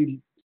 some of the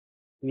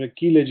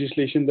key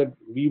legislation that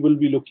we will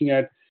be looking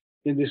at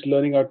in this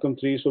Learning Outcome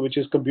 3, so which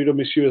is Computer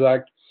Misuse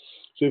Act.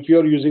 So if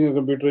you're using a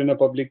computer in a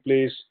public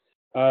place,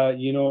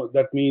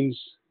 that means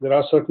there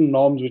are certain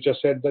norms which are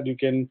said that you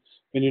can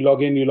when you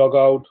log in, you log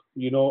out,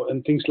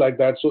 and things like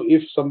that. So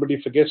if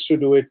somebody forgets to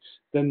do it,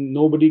 then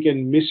nobody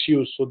can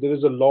misuse. So there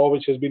is a law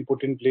which has been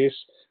put in place,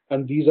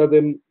 and these are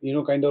then,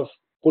 kind of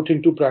put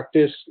into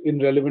practice in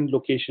relevant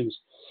locations.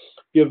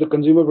 You have the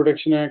Consumer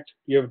Protection Act,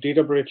 you have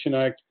Data Protection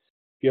Act,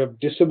 you have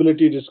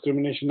Disability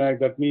Discrimination Act.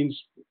 That means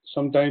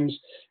sometimes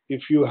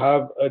if you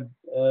have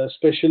a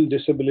special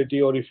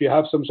disability, or if you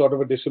have some sort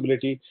of a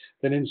disability,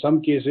 then in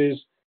some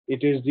cases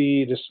it is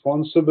the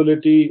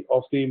responsibility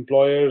of the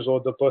employers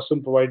or the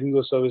person providing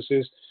those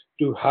services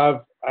to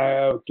have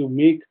to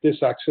make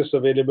this access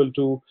available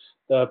to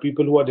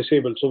people who are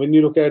disabled. So when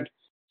you look at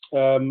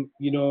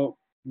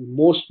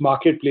most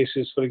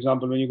marketplaces, for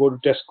example, when you go to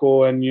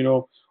Tesco and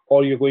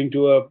or you're going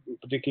to a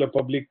particular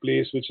public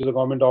place, which is a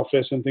government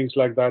office and things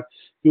like that,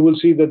 you will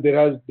see that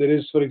there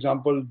is, for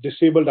example,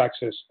 disabled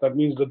access. That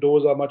means the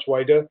doors are much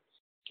wider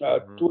to a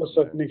Yeah.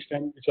 certain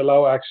extent, which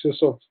allow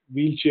access of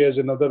wheelchairs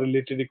and other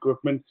related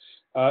equipment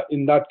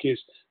in that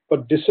case.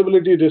 But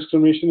disability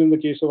discrimination in the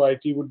case of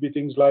IT would be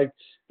things like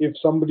if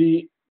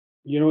somebody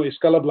is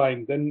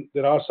colorblind, then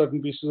there are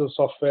certain pieces of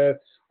software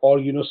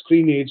or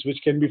screen aids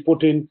which can be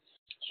put in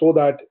so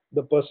that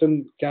the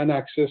person can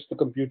access the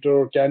computer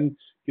or can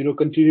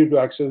continue to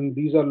access, and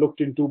these are looked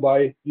into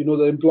by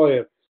the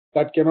employer.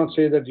 That cannot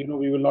say that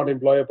we will not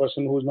employ a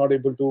person who is not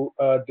able to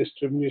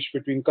distinguish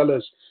between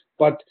colors.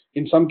 But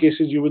in some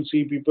cases you will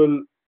see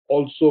people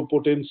also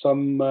put in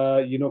some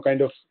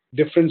kind of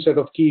different set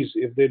of keys.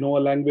 If they know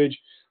a language,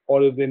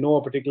 or if they know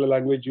a particular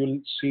language, you'll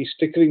see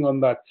stickering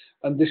on that.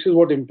 And this is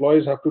what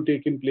employers have to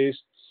take in place,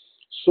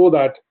 so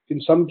that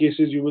in some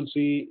cases you will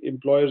see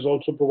employers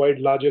also provide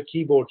larger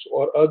keyboards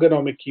or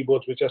ergonomic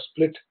keyboards which are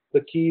split.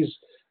 The keys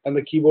and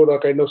the keyboard are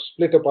kind of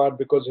split apart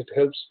because it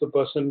helps the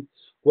person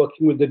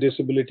working with the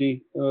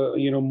disability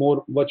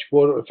much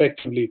more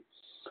effectively.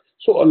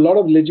 So a lot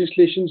of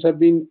legislations have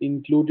been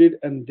included,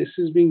 and this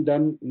is being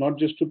done not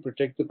just to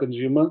protect the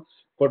consumer,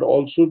 but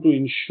also to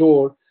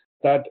ensure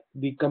that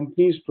the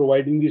companies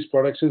providing these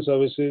products and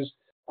services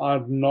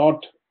are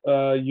not,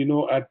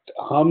 at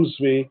harm's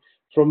way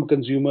from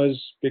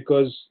consumers,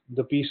 because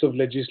the piece of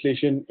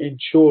legislation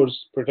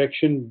ensures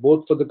protection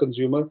both for the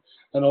consumer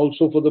and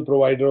also for the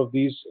provider of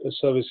these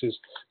services.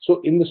 So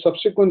in the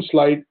subsequent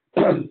slide,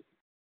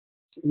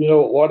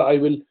 what I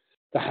will,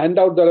 the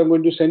handout that I'm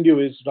going to send you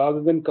is,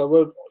 rather than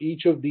cover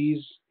each of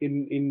these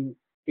in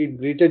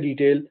greater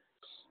detail,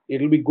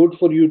 it'll be good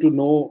for you to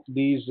know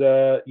these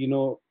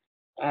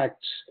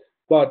acts.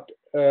 But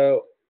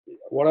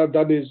what I've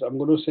done is I'm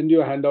going to send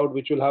you a handout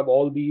which will have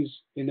all these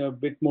in a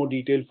bit more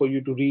detail for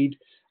you to read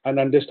and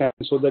understand,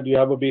 so that you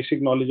have a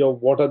basic knowledge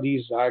of what are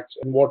these acts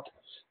and what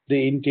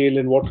they entail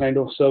and what kind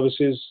of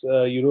services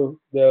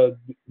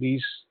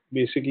these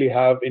basically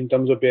have in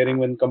terms of bearing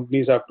when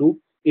companies have to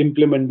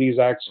implement these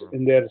acts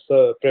in their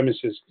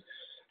premises.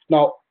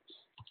 Now,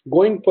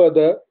 going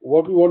further,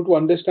 what we want to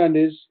understand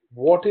is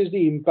what is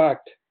the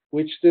impact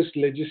which this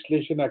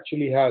legislation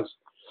actually has.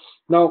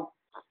 Now,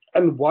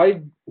 and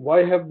why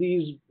have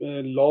these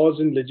laws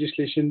and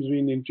legislations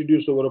been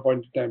introduced over a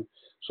point in time?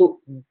 So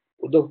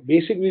the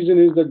basic reason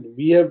is that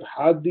we have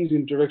had these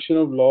introduction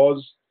of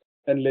laws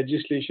and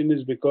legislation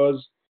is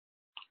because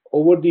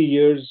over the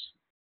years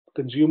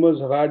consumers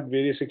have had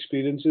various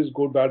experiences,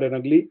 good, bad, and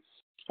ugly.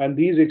 And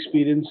these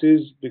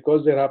experiences,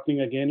 because they're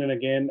happening again and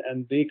again,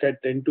 and they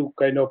tend to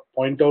kind of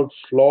point out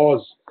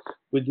flaws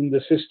within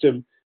the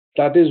system,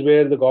 that is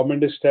where the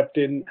government has stepped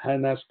in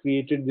and has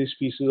created these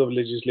pieces of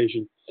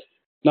legislation.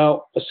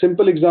 Now, a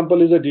simple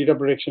example is the Data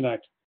Protection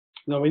Act.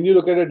 Now, when you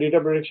look at a Data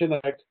Protection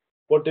Act,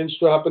 what tends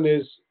to happen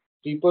is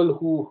people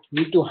who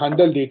need to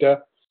handle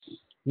data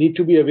need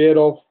to be aware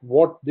of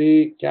what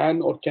they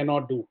can or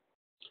cannot do.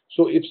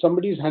 So if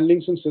somebody is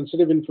handling some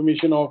sensitive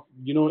information of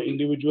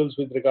individuals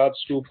with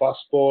regards to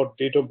passport,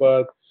 date of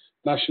birth,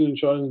 national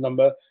insurance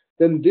number,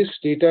 then this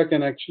data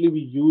can actually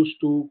be used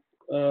to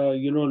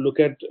look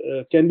at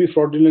can be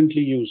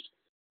fraudulently used.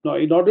 Now,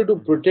 in order to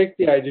protect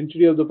the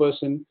identity of the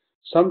person,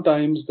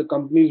 sometimes the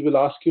companies will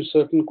ask you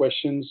certain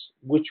questions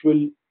which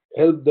will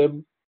help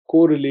them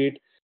correlate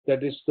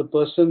that is the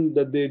person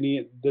that they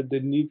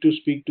need to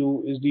speak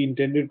to is the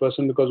intended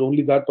person, because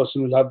only that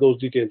person will have those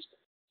details.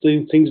 So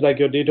things like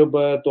your date of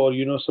birth, or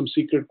some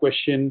secret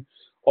question,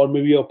 or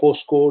maybe your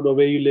postcode or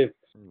where you live,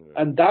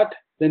 Yeah. and that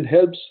then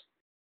helps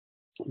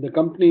the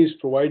companies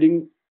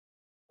providing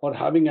or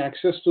having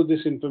access to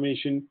this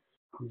information.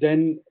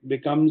 Then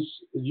becomes,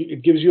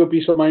 it gives you a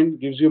peace of mind,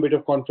 gives you a bit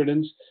of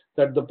confidence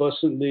that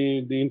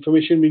the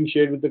information being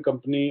shared with the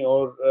company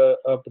or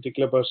a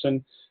particular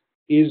person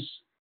is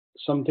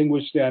something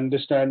which they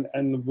understand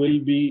and will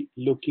be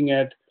looking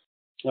at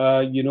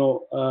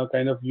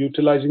kind of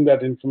utilizing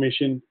that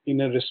information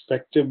in a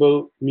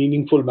respectable,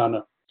 meaningful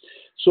manner.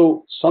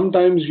 So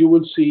sometimes you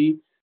will see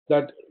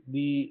that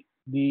the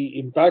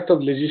impact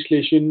of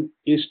legislation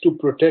is to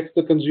protect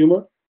the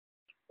consumer.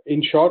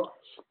 In short,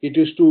 it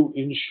is to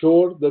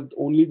ensure that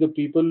only the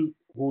people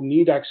who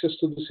need access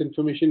to this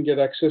information get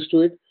access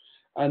to it.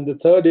 And the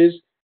third is,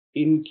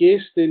 in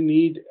case they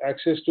need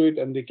access to it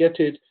and they get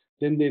it,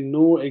 then they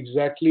know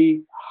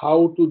exactly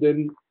how to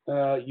then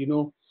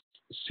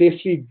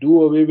safely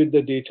do away with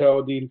the data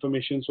or the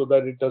information so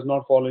that it does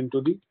not fall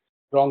into the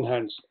wrong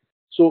hands.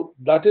 So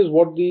that is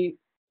what the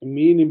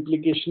main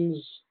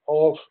implications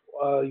of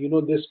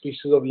this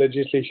pieces of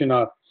legislation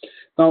are.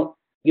 Now,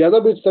 the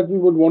other bits that we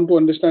would want to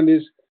understand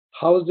is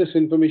how is this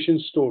information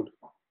stored?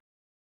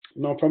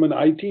 Now, from an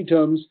IT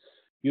terms,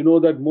 you know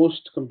that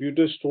most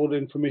computers store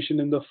information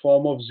in the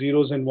form of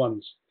zeros and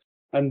ones.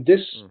 And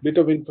this bit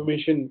of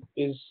information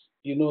is,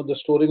 the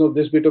storing of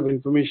this bit of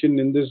information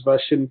in this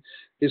version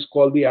is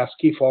called the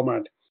ASCII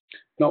format.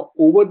 Now,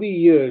 over the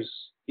years,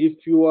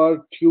 if you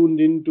are tuned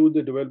into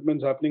the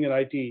developments happening in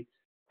IT,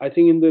 I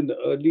think in the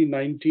early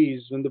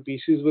 90s, when the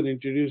PCs were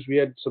introduced, we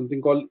had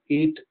something called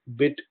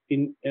 8-bit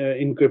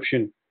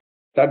encryption.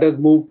 That has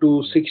moved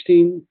to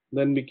 16,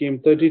 then became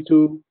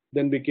 32,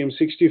 then became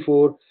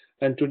 64,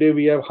 and today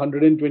we have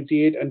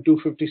 128 and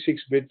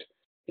 256-bit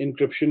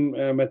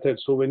encryption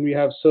methods. So when we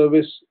have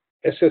service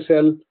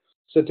SSL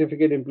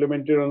certificate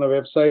implemented on a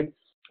website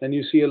and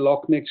you see a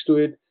lock next to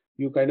it,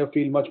 you kind of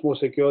feel much more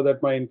secure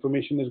that my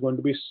information is going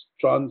to be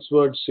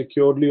transferred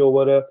securely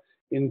over a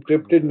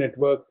encrypted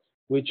network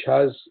which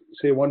has,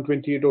 say,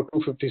 128 or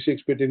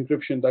 256-bit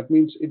encryption. That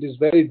means it is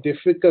very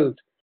difficult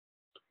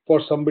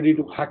for somebody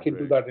to hack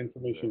into that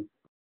information,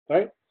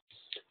 right?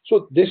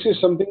 So this is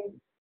something,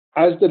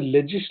 as the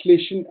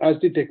legislation, as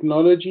the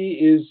technology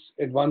is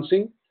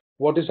advancing,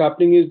 what is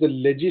happening is the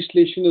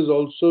legislation is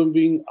also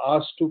being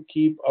asked to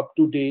keep up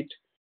to date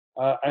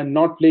and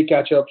not play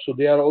catch up. So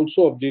they are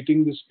also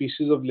updating these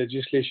pieces of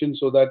legislation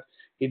so that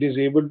it is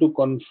able to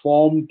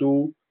conform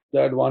to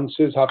the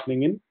advances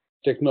happening in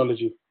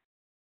technology.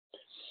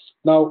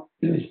 Now,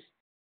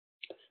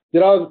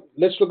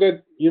 let's look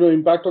at,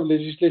 impact of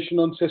legislation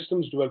on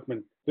systems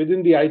development.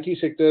 Within the IT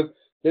sector,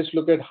 let's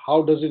look at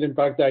how does it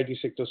impact the IT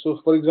sector.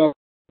 So for example,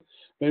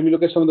 when we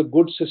look at some of the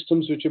good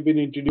systems which have been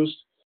introduced,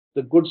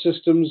 the good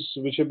systems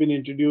which have been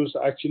introduced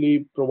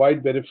actually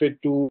provide benefit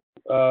to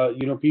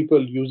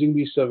people using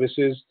these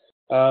services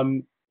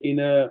and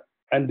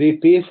they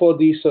pay for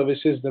these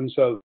services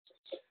themselves.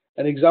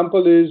 An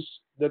example is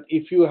that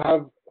if you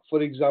have,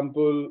 for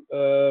example,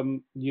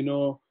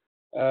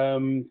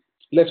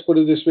 let's put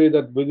it this way,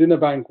 that within a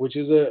bank which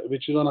is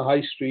on a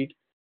high street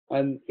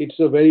and it's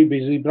a very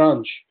busy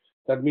branch,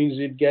 that means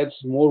it gets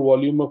more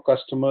volume of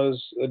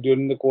customers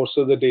during the course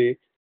of the day.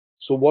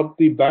 So what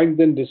the bank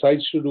then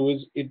decides to do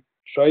is it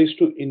tries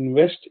to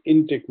invest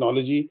in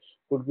technology,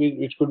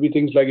 which could be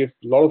things like if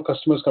a lot of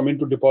customers come in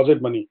to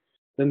deposit money,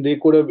 then they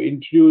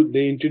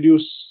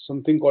introduce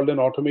something called an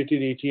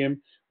automated ATM,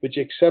 which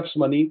accepts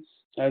money,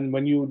 and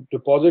when you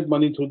deposit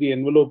money through the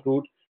envelope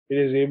route, it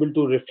is able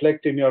to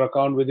reflect in your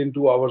account within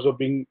 2 hours of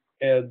being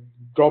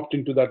dropped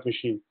into that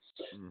machine.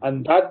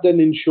 And that then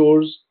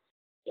ensures,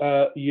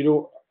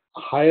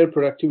 higher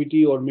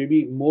productivity or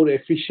maybe more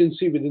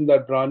efficiency within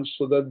that branch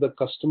so that the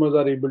customers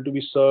are able to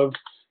be served,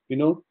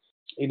 in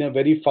a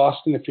very fast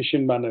and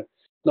efficient manner.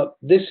 Now,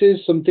 this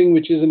is something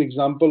which is an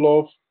example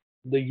of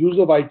the use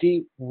of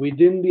IT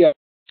within the IT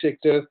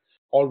sector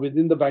or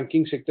within the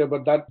banking sector,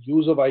 but that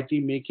use of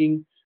IT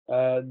making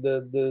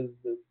the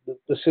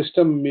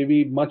system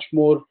maybe much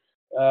more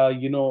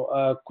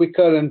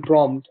quicker and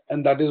prompt,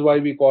 and that is why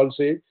we call,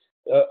 say,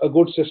 a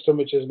good system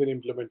which has been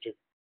implemented.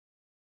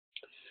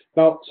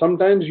 Now,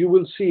 sometimes you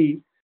will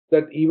see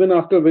that even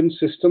after when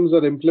systems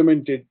are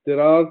implemented, there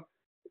are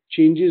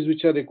changes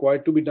which are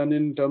required to be done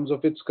in terms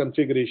of its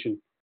configuration.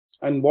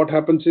 And what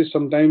happens is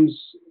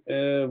sometimes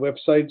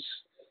websites,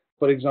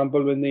 for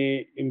example, when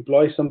they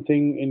employ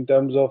something in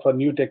terms of a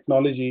new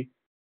technology,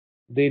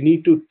 they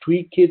need to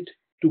tweak it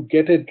to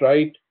get it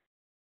right,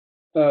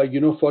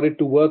 for it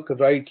to work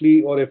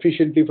rightly or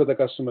efficiently for the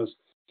customers.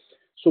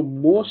 So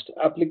most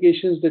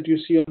applications that you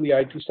see on the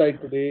IT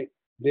side today,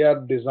 they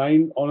are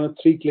designed on a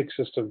 3-click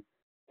system.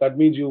 That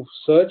means you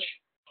search.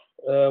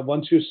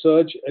 Once you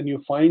search and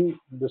you find,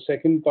 the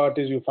second part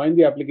is you find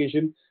the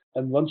application,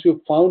 and once you've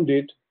found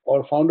it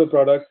or found a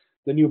product,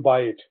 then you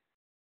buy it,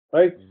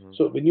 right?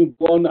 So when you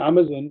go on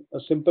Amazon, a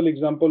simple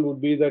example would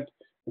be that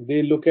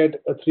they look at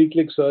a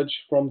 3-click search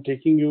from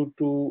taking you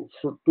to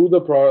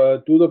the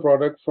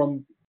product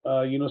from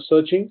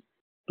searching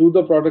to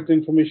the product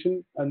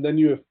information, and then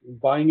you're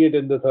buying it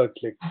in the 3rd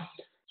click.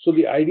 So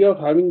the idea of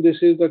having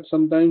this is that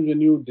sometimes when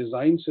you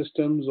design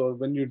systems or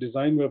when you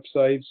design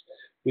websites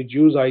which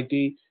use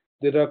IT,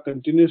 there are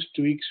continuous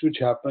tweaks which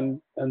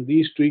happen, and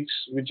these tweaks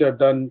which are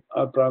done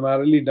are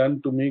primarily done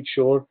to make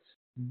sure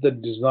the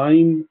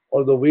design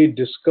or the way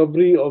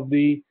discovery of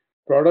the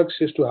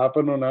products is to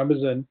happen on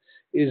Amazon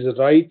is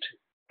right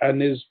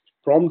and is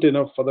prompt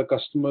enough for the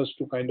customers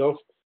to kind of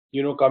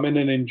come in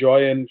and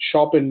enjoy and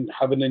shop and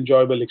have an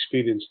enjoyable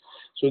experience.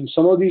 So in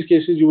some of these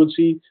cases, you will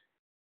see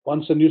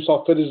once a new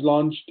software is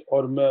launched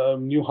or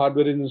new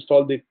hardware is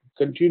installed, they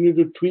continue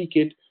to tweak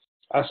it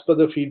as per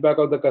the feedback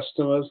of the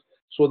customers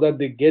so that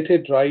they get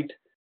it right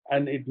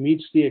and it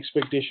meets the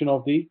expectation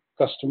of the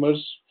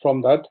customers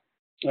from that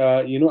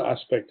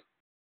aspect.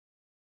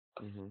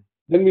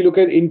 Then we look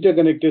at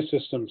interconnected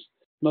systems.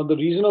 Now, the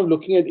reason of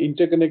looking at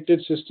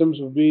interconnected systems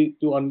would be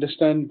to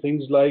understand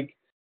things like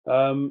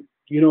When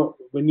you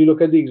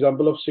look at the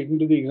example of sticking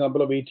to the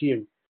example of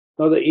ATM,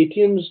 now the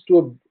ATMs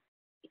to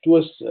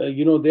us,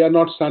 they are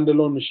not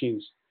standalone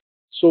machines.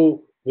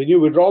 So when you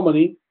withdraw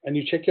money and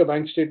you check your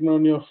bank statement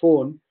on your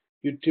phone,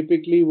 you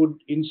typically would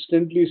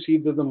instantly see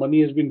that the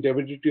money has been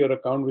debited to your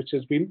account, which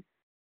has been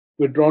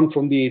withdrawn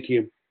from the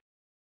ATM.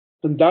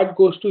 And that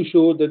goes to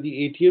show that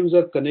the ATMs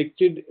are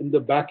connected in the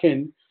back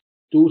end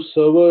to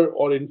server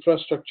or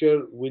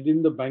infrastructure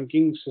within the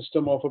banking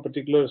system of a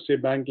particular, say,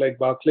 bank like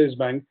Barclays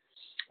Bank.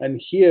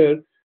 And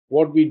here,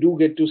 what we do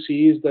get to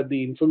see is that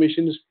the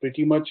information is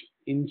pretty much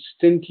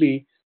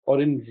instantly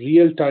or in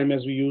real time,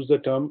 as we use the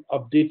term,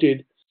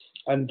 updated.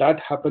 And that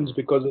happens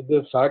Mm-hmm. because of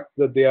the fact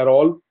that they are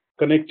all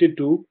connected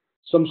to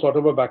some sort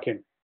of a backend,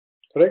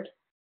 correct?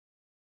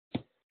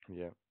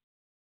 Yeah.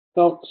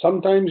 Now,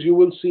 sometimes you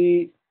will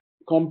see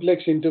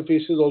complex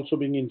interfaces also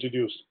being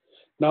introduced.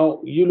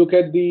 Now, you look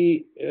at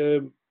the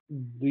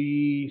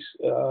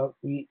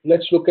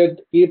let's look at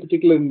a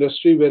particular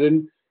industry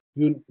wherein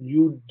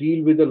you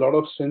deal with a lot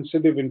of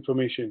sensitive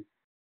information.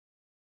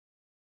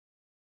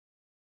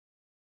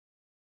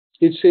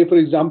 Let's say, for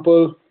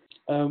example,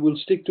 we'll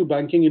stick to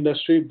banking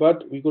industry,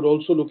 but we could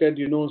also look at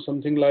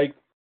something like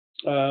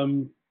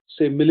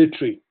say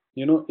military.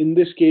 In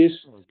this case,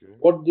 Okay.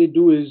 what they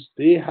do is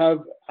they have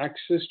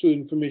access to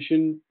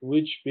information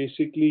which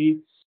basically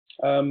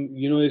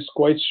is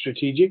quite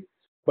strategic.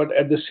 But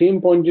at the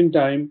same point in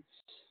time,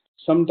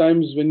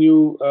 sometimes when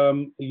you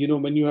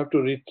have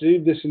to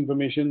retrieve this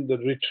information, the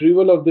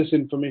retrieval of this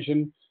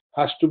information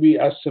has to be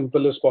as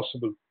simple as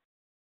possible.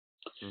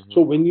 So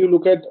Mm-hmm. when you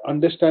look at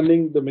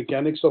understanding the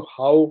mechanics of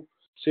how,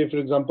 say, for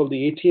example,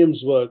 the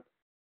ATMs work,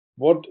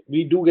 what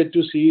we do get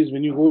to see is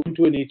when you go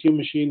into an ATM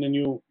machine and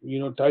you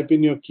type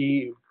in your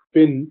key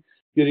PIN,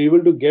 you're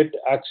able to get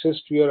access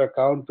to your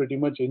account pretty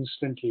much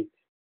instantly.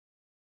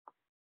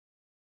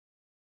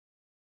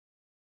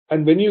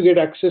 And when you get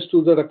access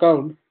to that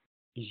account,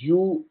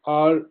 you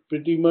are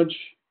pretty much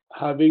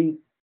having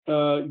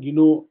what do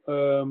you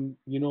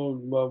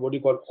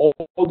call,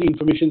 all the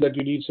information that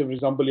you need. So for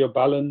example, your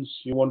balance,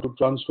 you want to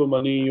transfer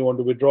money, you want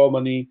to withdraw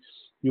money,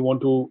 you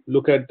want to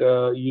look at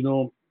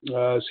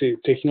say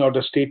taking out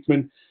a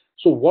statement.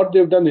 So what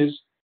they've done is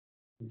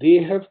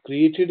they have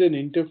created an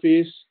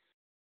interface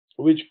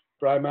which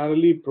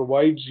primarily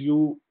provides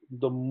you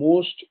the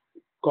most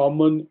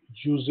common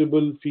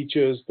usable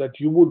features that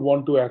you would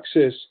want to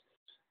access,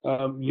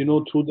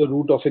 Mm-hmm. through the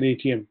route of an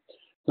ATM.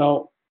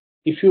 Now,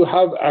 if you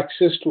have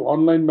access to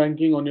online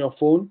banking on your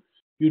phone,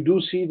 you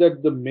do see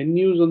that the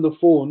menus on the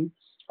phone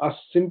are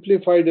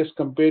simplified as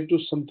compared to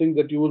something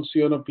that you will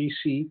see on a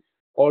PC,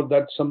 or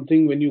that's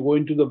something when you go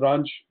into the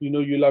branch,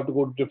 you'll have to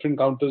go to different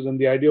counters. And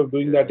the idea of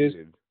doing Yeah, that I is,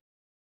 did.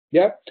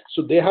 yeah,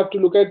 so they have to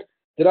look at,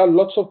 there are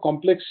lots of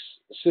complex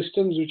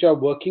systems which are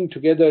working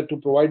together to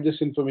provide this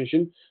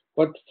information.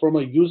 But from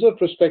a user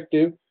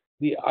perspective,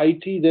 the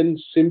IT then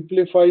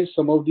simplifies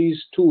some of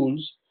these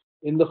tools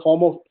in the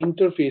form of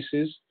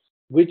interfaces,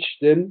 which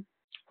then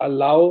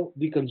allow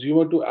the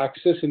consumer to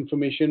access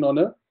information on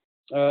a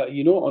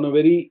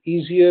very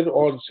easier,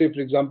 or say, for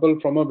example,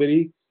 from a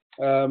very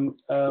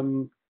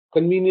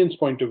convenience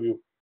point of view.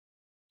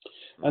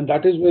 And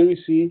Mm-hmm. that is where we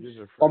see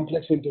User friendly.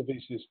 complex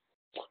interfaces.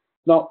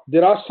 Now,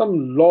 there are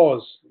some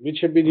laws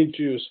which have been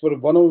introduced. For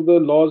one of the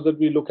laws that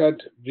we look at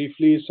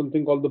briefly is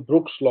something called the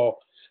Brooks Law.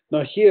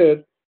 Now,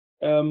 here,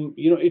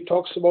 it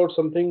talks about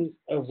something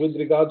with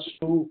regards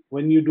to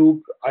when you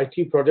do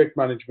IT project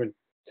management.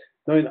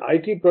 Now, in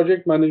IT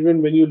project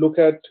management, when you look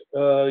at,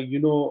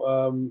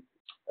 um,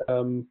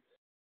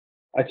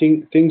 I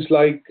think things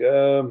like,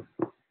 when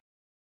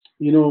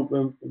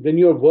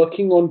you're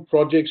working on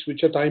projects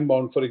which are time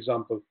bound, for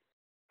example,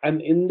 and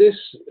in this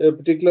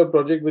particular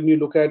project, when you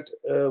look at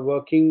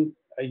working,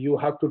 you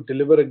have to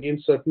deliver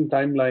against certain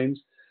timelines.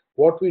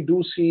 What we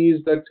do see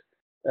is that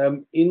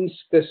in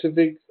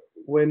specific,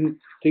 when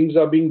things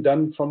are being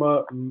done from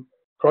a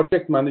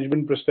project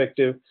management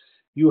perspective,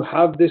 you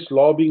have this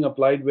law being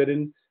applied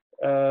wherein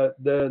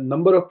the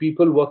number of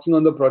people working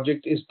on the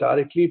project is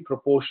directly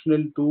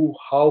proportional to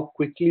how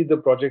quickly the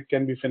project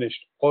can be finished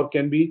or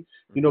can be,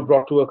 Mm-hmm.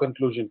 brought to a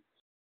conclusion.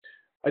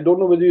 I don't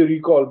know whether you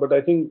recall, but I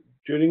think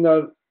during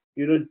our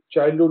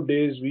childhood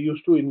days, we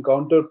used to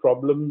encounter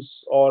problems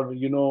or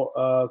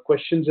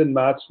questions in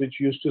maths which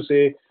used to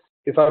say,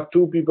 if I have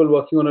two people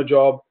working on a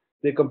job,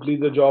 they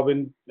complete the job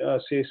in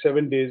say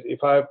 7 days.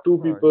 If I have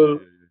Oh, yeah, yeah,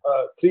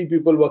 three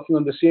people working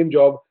on the same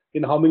job,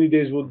 in how many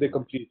days would yeah. they Mm-hmm.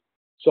 complete?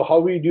 So how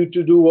we used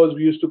to do was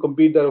we used to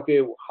compete that,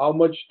 okay, how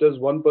much does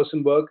one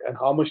person work and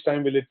how much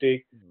time will it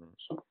take? Mm.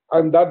 So,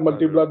 and that Either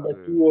multiplied by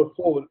two or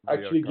four they are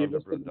actually gave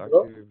us the number of,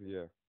 counterproductive.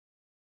 Yeah.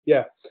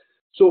 yeah.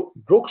 So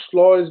Brooks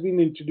Law has been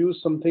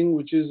introduced, something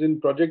which is in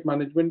project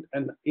management,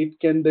 and it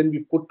can then be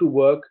put to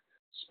work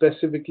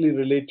specifically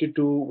related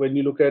to when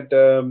you look at,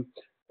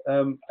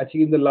 I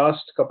think in the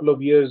last couple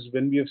of years,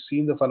 when we have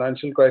seen the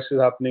financial crisis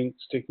happening,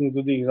 sticking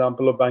to the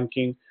example of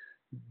banking,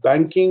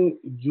 banking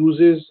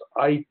uses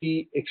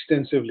IT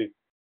extensively.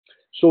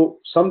 So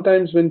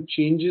sometimes when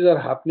changes are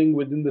happening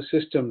within the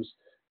systems,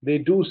 they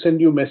do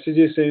send you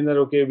messages saying that,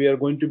 okay, we are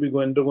going to be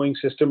undergoing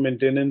system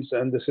maintenance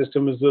and the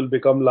system will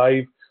become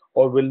live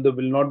or will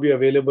not be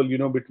available,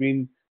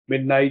 between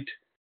midnight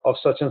of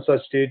such and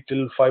such date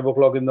till 5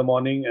 o'clock in the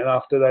morning, and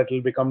after that it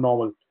will become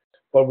normal.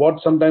 But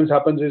what sometimes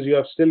happens is you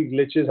have still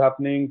glitches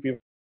happening, people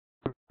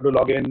to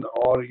log in,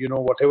 or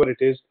whatever it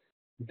is.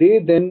 They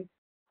then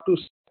have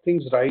to set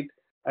things right,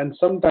 and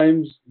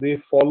sometimes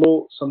they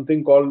follow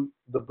something called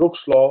the Brooks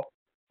law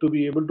to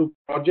be able to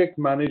project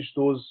manage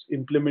those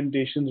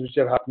implementations which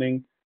are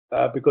happening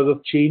because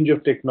of change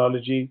of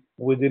technology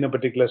within a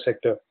particular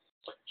sector.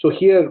 So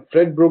here,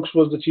 Fred Brooks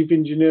was the chief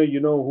engineer,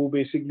 who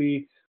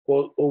basically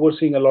was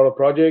overseeing a lot of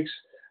projects,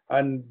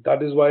 and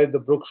that is why the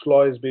Brooks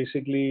law is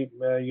basically,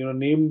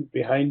 named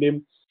behind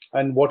him.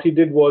 And what he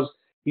did was,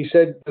 he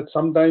said that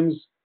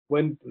sometimes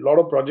when a lot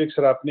of projects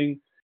are happening,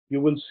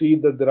 you will see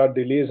that there are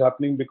delays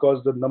happening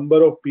because the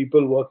number of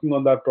people working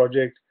on that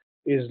project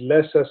is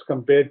less as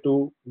compared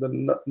to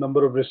the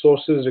number of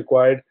resources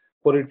required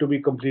for it to be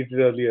completed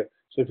earlier.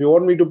 So if you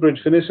want me to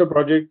finish a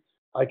project,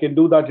 I can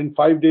do that in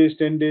 5 days,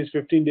 10 days,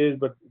 15 days,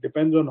 but it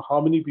depends on how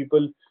many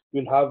people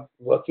will have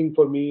working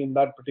for me in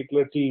that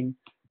particular team,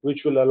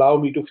 which will allow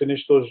me to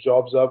finish those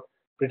jobs up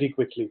pretty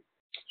quickly.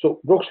 So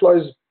Brooks law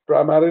is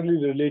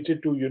primarily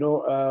related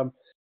to,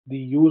 the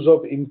use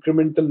of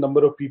incremental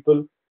number of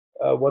people.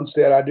 Once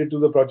they are added to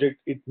the project,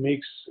 it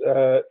makes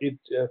it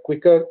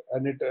quicker,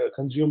 and it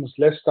consumes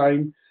less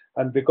time,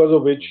 and because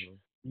of which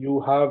you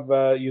have,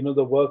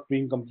 the work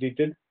being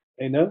completed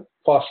in a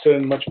faster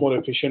and much more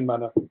efficient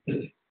manner.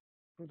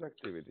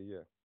 Productivity,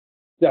 yeah.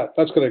 Yeah,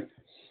 that's correct.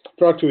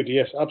 Productivity,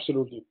 yes,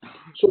 absolutely.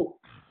 So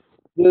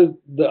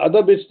the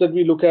other bits that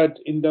we look at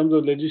in terms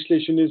of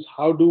legislation is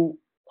how do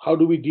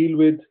we deal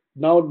with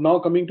now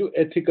coming to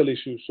ethical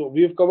issues. So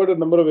we have covered a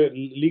number of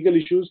legal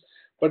issues,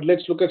 but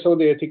let's look at some of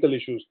the ethical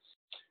issues.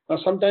 Now,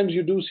 sometimes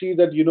you do see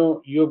that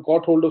you have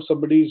got hold of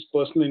somebody's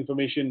personal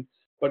information,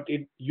 but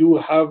you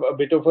have a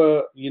bit of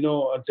a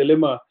a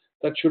dilemma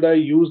that should I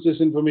use this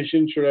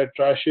information, should I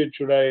trash it,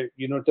 should I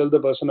tell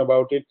the person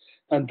about it,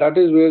 and that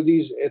is where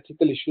these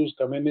ethical issues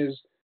come in. Is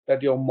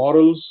that your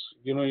morals,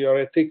 your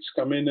ethics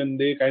come in, and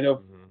they kind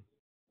of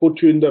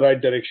put you in the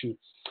right direction.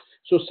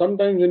 So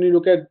sometimes when you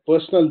look at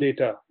personal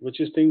data, which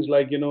is things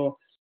like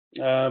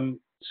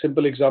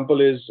simple example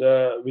is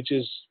which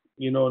is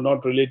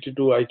not related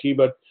to IT,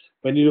 but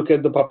when you look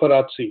at the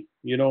paparazzi,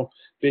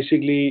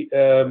 basically,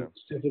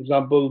 say for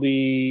example,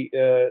 the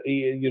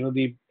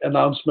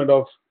announcement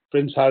of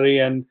Prince Harry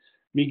and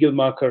Meghan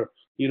Markle,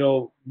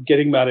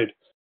 getting married.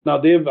 Now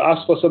they've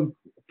asked for some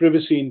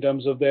privacy in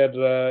terms of their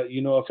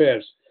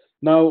affairs.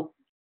 Now,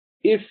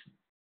 if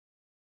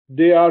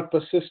they are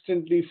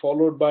persistently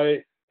followed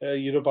by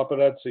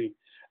paparazzi,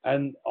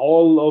 and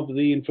all of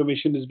the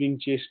information is being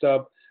chased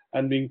up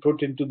and being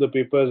put into the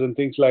papers and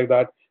things like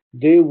that,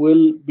 they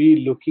will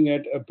be looking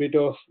at a bit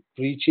of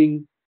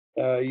breaching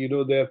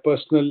their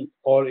personal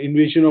or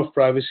invasion of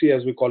privacy,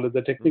 as we call it.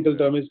 The technical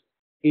term is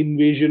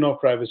invasion of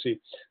privacy.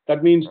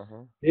 That means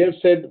they have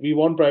said we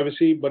want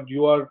privacy, but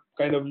you are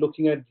kind of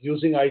looking at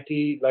using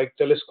IT like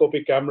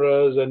telescopic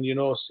cameras and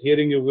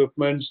hearing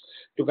equipments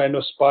to kind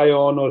of spy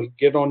on or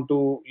get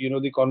onto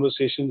the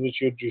conversations which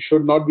you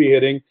should not be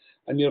hearing,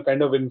 and you're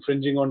kind of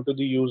infringing onto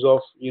the use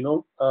of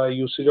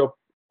usage of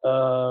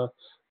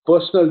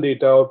personal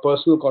data or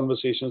personal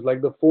conversations,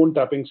 like the phone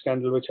tapping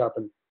scandal which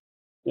happened.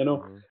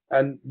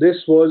 And this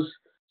was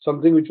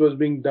something which was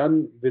being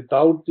done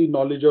without the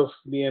knowledge of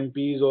the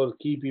MPs or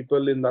key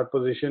people in that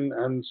position,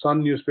 and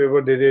Sun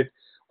newspaper did it,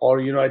 or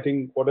I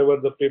think whatever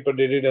the paper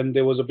did it, and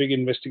there was a big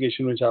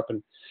investigation which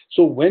happened.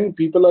 So when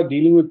people are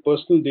dealing with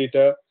personal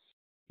data,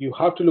 you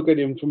have to look at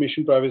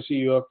information privacy,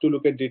 you have to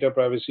look at data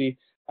privacy,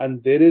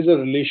 and there is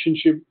a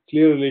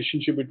clear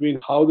relationship between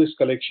how this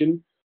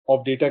collection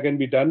of data can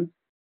be done,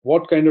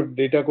 what kind of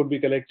data could be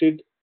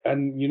collected,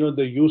 and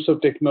the use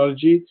of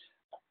technology.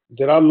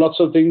 There are lots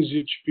of things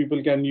which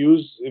people can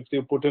use if they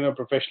put in a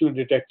professional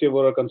detective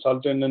or a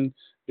consultant, and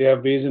they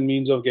have ways and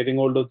means of getting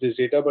hold of this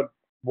data. But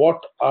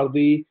what are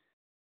the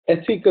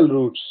ethical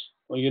routes,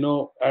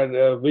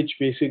 which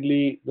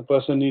basically the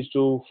person needs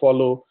to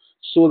follow,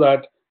 so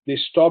that they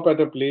stop at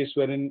a place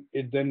wherein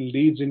it then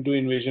leads into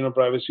invasion of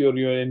privacy, or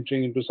you're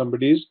entering into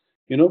somebody's,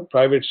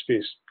 private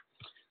space.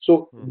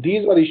 So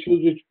these are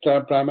issues which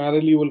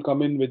primarily will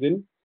come in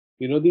within,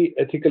 the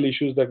ethical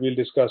issues that we'll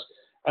discuss.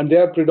 And they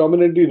are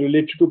predominantly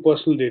related to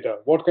personal data.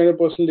 What kind of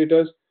personal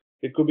data?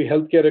 It could be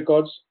healthcare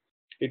records.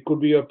 It could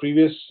be your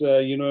previous,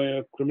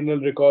 criminal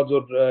records,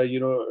 or,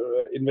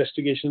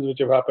 investigations which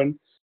have happened.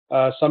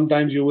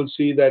 Sometimes you will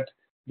see that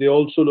they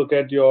also look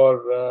at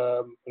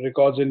your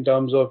records in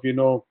terms of,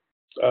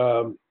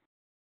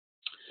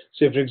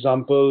 say, for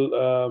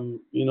example,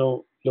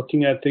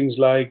 looking at things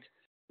like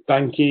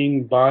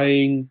banking,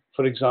 buying,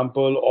 for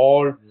example,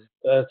 or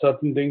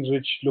certain things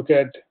which look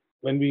at,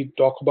 when we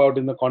talk about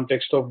in the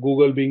context of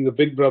Google being the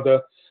big brother,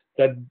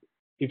 that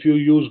if you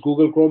use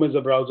Google Chrome as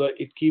a browser,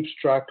 it keeps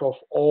track of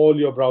all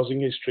your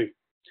browsing history.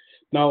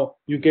 Now,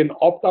 you can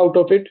opt out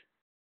of it,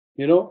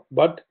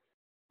 but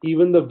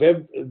even the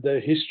web, the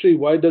history,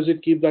 why does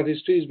it keep that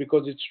history? Is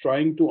because it's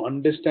trying to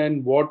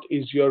understand what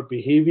is your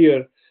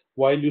behavior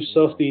while you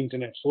surf the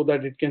internet, so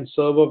that it can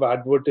serve up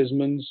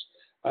advertisements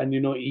and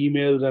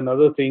emails and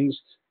other things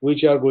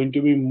which are going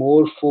to be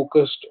more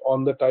focused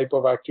on the type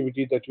of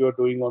activity that you are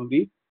doing on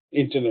the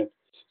internet.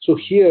 So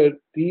here,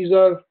 these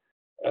are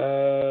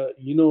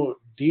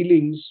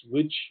dealings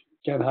which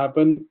can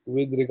happen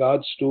with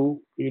regards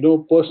to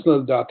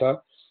personal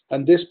data,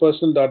 and this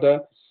personal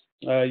data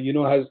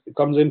has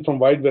comes in from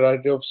wide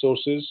variety of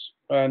sources,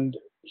 and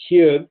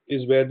here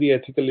is where the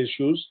ethical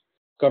issues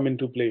come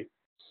into play.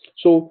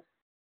 So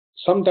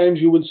sometimes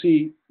you will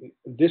see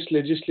this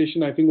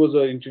legislation, I think, was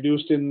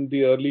introduced in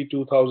the early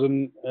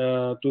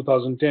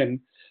 2010,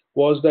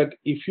 was that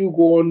if you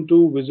go on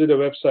to visit a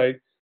website,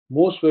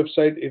 most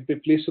website, if they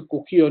place a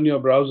cookie on your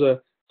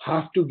browser,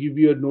 have to give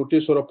you a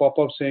notice or a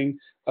pop-up saying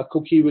a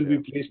cookie will be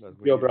placed on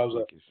your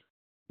browser.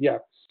 Yeah.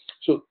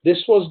 So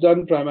this was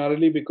done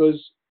primarily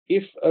because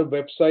if a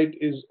website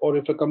is, or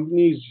if a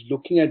company is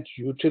looking at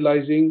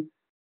utilizing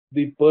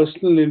the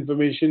personal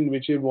information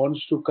which it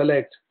wants to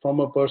collect from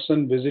a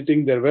person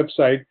visiting their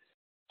website,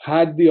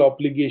 had the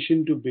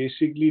obligation to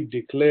basically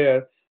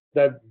declare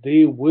that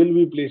they will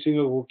be placing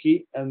a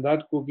cookie, and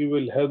that cookie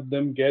will help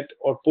them get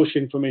or push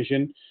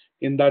information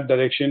in that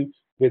direction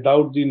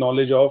without the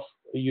knowledge of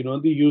the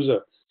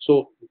user.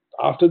 So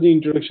after the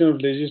introduction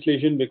of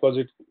legislation, because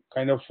it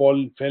kind of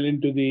fell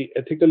into the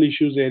ethical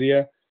issues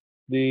area,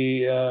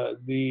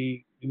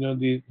 the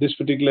this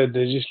particular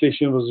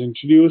legislation was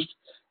introduced,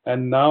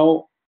 and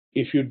now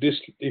if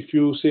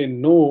you say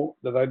no,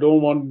 that I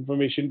don't want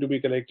information to be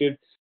collected,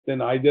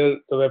 then either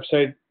the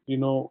website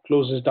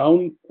closes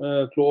down,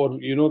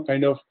 or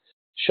kind of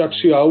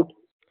shuts you out,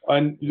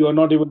 and you are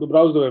not able to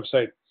browse the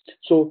website.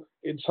 So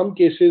in some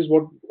cases,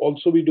 what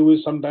also we do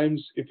is,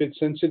 sometimes if it's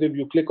sensitive,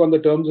 you click on the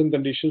terms and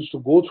conditions to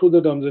go through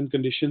the terms and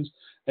conditions,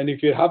 and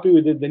if you're happy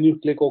with it, then you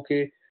click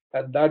OK,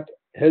 and that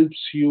helps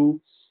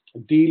you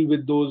deal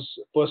with those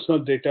personal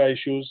data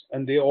issues,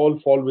 and they all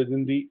fall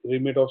within the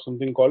remit of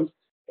something called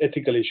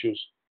ethical issues.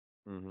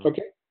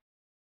 Okay.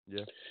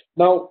 Yeah.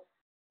 Now,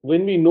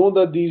 when we know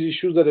that these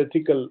issues are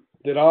ethical,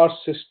 there are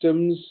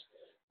systems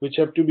which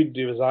have to be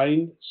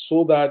designed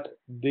so that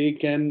they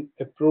can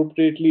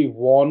appropriately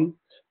warn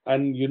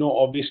and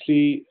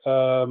obviously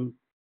tell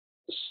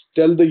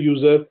the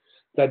user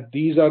that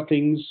these are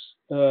things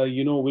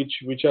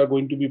which are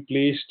going to be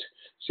placed,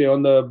 say,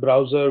 on the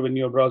browser. When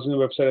you're browsing a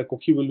website, a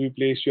cookie will be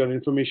placed, your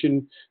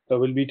information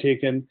will be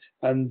taken,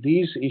 and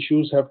these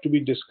issues have to be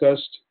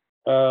discussed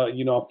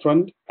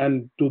upfront.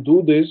 And to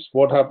do this,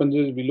 what happens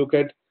is, we look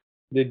at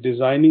the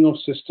designing of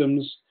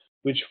systems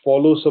which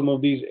follow some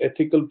of these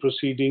ethical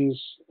proceedings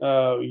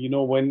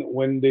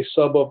when they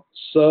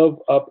serve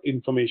up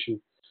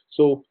information.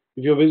 So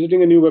if you're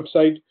visiting a new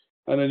website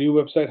and a new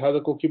website has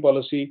a cookie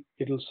policy,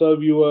 it'll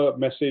serve you a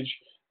message,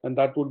 and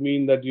that would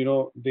mean that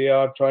they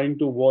are trying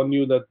to warn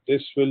you that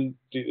this will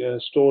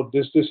store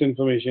this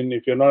information.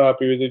 If you're not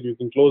happy with it, you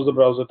can close the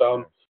browser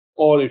down,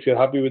 or if you're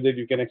happy with it,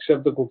 you can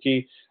accept the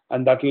cookie,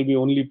 and that will be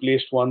only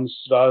placed once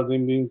rather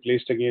than being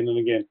placed again and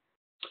again.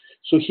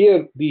 So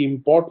here, the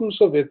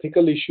importance of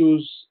ethical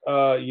issues,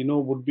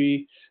 would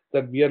be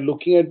that we are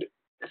looking at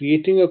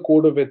creating a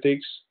code of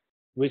ethics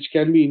which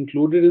can be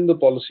included in the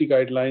policy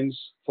guidelines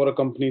for a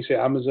company, say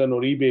Amazon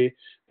or eBay,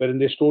 wherein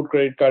they store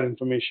credit card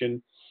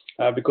information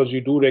because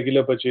you do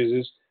regular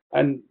purchases,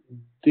 and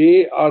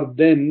they are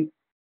then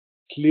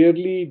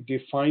clearly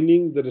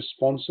defining the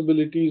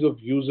responsibilities of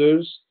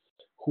users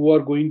who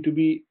are going to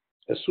be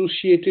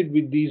associated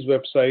with these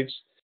websites,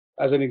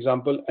 as an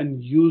example,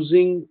 and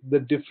using the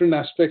different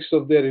aspects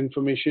of their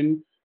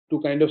information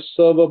to kind of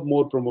serve up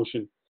more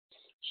promotion.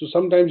 So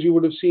sometimes you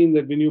would have seen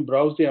that when you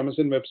browse the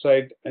Amazon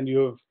website and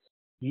you have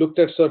looked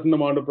at certain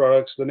amount of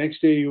products, the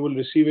next day you will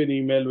receive an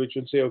email which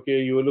will say,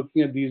 okay, you are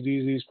looking at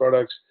these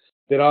products.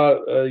 There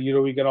are,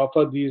 we can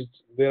offer these.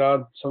 There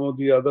are some of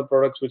the other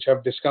products which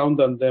have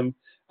discount on them,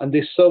 and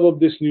they serve up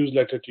this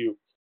newsletter to you.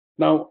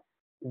 Now,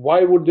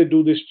 why would they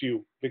do this to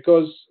you?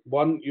 Because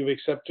one, you've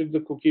accepted the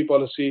cookie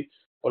policy,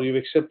 or you've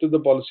accepted the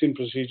policy and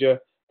procedure,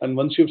 and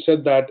once you've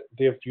said that,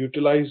 they have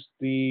utilized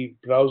the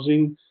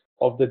browsing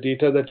of the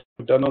data that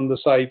you've done on the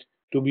site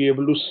to be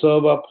able to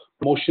serve up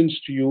promotions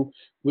to you,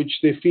 which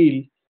they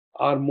feel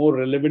are more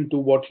relevant to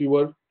what you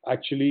were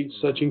actually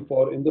searching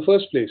for in the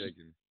first place.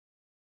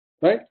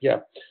 Right? Yeah.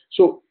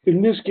 So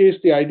in this case,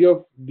 the idea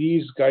of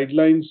these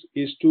guidelines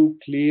is to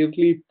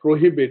clearly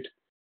prohibit,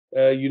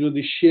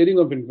 the sharing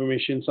of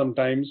information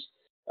sometimes,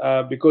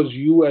 because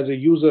you as a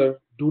user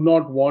do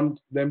not want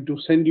them to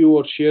send you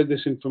or share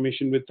this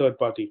information with third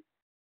party.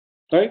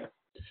 Right?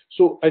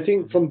 So I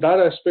think from that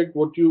aspect,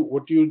 what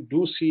you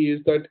do see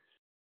is that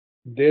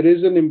there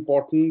is an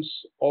importance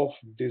of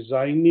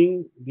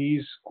designing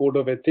these code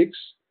of ethics,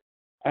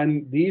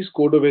 and these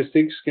code of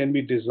ethics can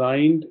be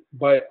designed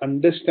by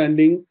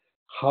understanding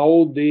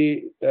how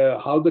the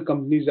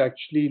companies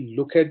actually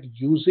look at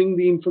using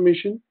the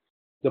information,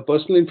 the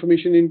personal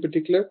information in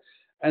particular,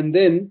 and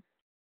then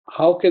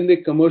how can they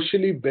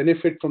commercially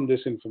benefit from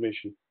this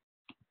information.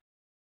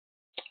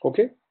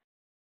 Okay.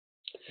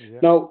 Yeah.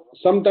 Now,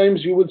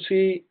 sometimes you will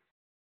see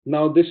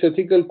now this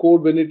ethical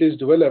code when it is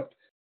developed,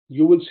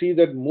 you will see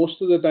that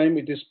most of the time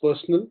it is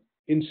personal.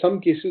 In some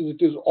cases,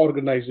 it is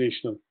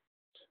organizational,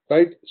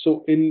 right?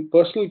 So in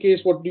personal case,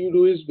 what do you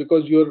do is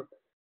because you're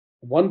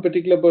one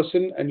particular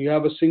person and you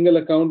have a single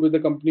account with the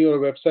company or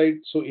a website.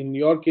 So in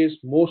your case,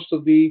 most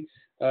of the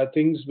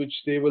things which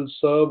they will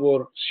serve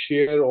or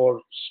share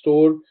or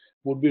store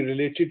would be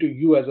related to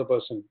you as a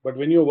person. But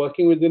when you're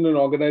working within an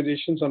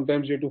organization,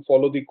 sometimes you have to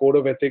follow the code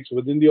of ethics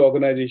within the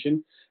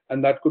organization,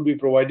 and that could be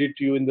provided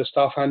to you in the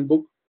staff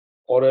handbook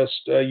or a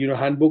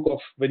handbook of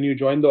when you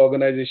join the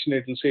organization.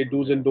 It will say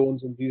do's Yeah. and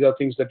don'ts, and these are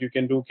things that you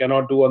can do,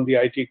 cannot do on the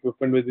IT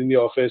equipment within the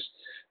office,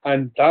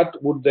 and that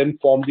would then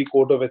form the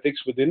code of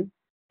ethics within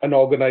an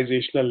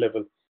organizational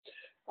level.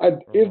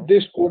 And if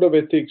this code of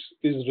ethics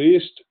is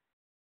raised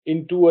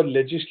into a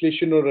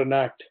legislation or an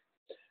act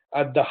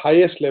at the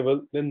highest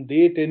level, then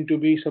they tend to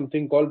be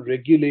something called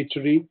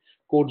regulatory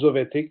codes of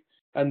ethics.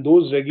 And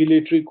those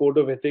regulatory code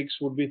of ethics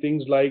would be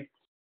things like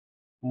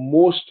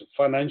most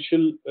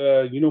financial,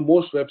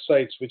 most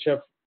websites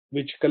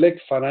which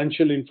collect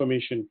financial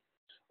information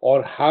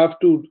or have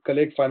to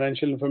collect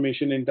financial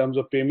information in terms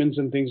of payments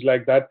and things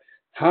like that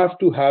have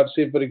to have,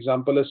 say, for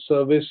example, a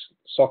service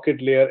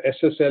socket layer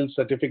SSL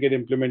certificate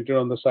implemented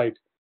on the site.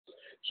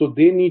 So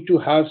they need to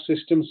have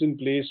systems in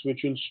place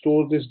which will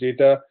store this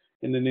data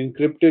in an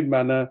encrypted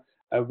manner,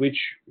 which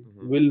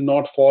will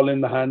not fall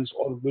in the hands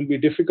or will be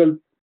difficult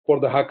for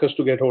the hackers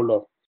to get hold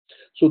of.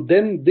 So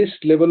then this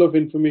level of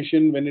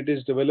information, when it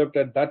is developed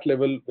at that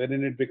level,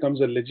 wherein it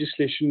becomes a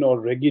legislation or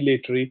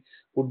regulatory,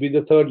 would be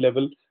the third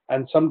level.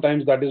 And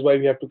sometimes that is why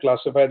we have to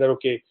classify that,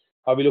 okay,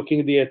 are we looking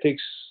at the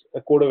ethics,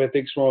 a code of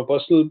ethics from a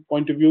personal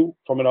point of view,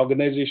 from an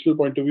organizational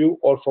point of view,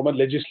 or from a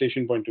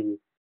legislation point of view?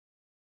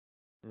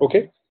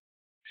 Okay.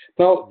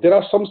 Now, there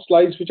are some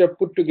slides which I've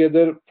put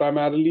together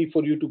primarily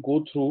for you to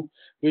go through,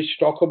 which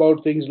talk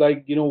about things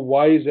like,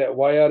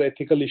 why are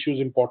ethical issues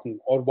important,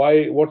 or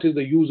what is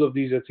the use of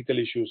these ethical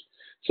issues?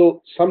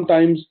 So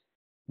sometimes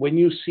when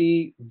you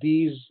see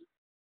these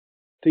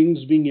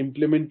things being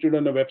implemented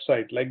on a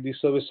website, like the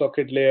service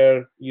socket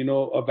layer,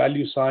 a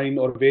value sign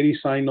or vary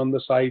sign on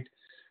the site,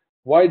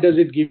 why does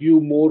it give you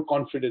more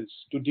confidence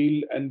to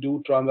deal and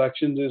do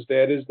transactions? Is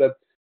that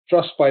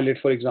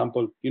Trustpilot, for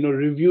example,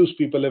 reviews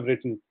people have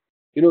written.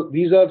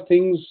 These are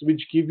things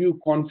which give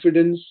you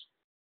confidence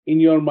in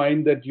your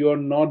mind that you're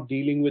not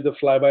dealing with a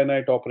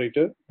fly-by-night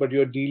operator, but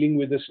you're dealing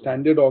with a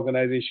standard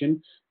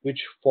organization which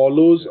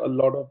follows a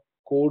lot of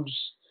codes,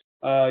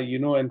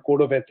 and code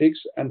of ethics,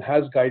 and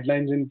has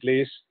guidelines in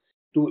place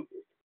to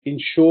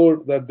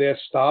ensure that their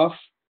staff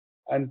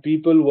and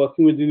people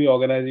working within the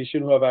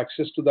organization who have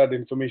access to that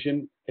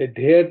information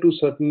adhere to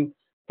certain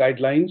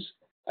guidelines.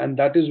 And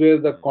that is where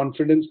the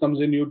confidence comes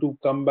in you to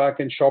come back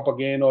and shop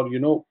again, or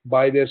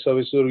buy their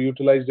services or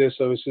utilize their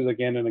services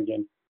again and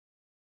again,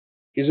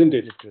 isn't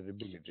it?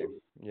 Credibility.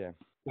 Yeah.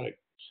 Right.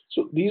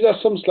 So these are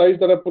some slides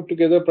that I put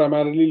together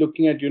primarily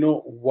looking at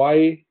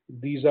why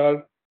these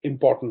are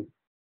important.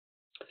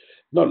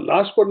 Now,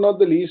 last but not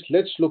the least,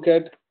 let's look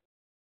at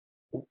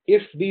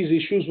if these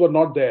issues were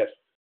not there.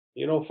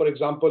 For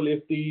example,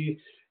 if the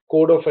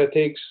code of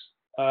ethics,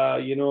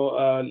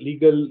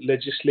 legal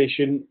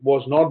legislation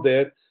was not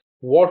there,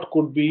 what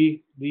could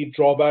be the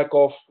drawback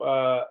of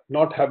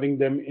not having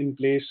them in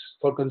place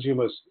for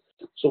consumers?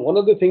 So one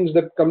of the things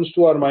that comes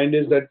to our mind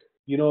is that,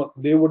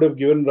 they would have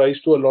given rise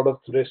to a lot of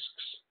risks.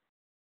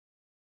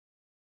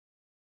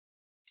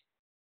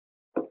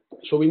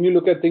 So when you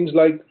look at things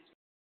like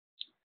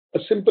a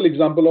simple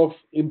example of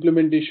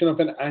implementation of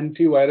an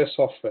antivirus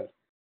software,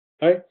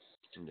 right?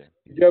 Yeah.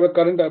 If you have a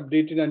current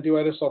updated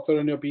antivirus software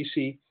on your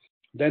PC,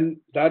 then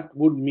that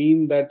would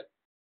mean that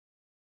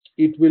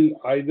it will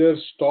either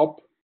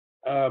stop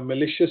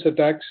malicious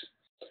attacks,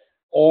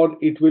 or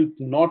it will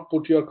not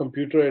put your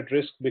computer at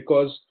risk,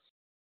 because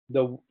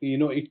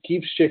it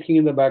keeps checking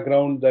in the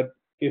background that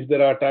if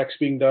there are attacks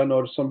being done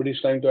or somebody's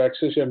trying to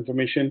access your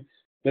information,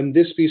 then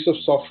this piece of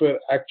software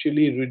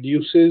actually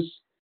reduces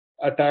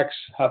attacks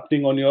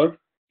happening on your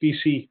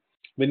PC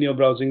when you're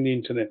browsing the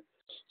internet.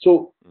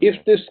 So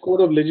if this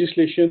code of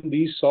legislation,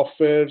 these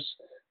softwares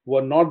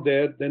were not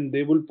there, then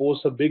they will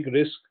pose a big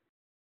risk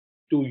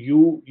to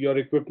you, your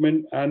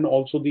equipment, and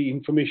also the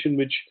information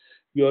which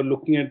you are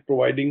looking at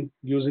providing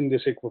using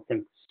this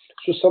equipment.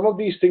 So some of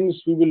these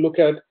things we will look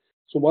at.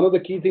 So one of the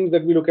key things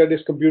that we look at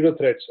is computer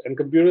threats, and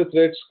computer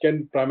threats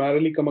can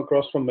primarily come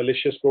across from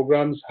malicious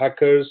programs,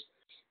 hackers,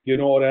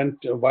 or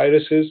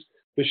viruses,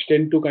 which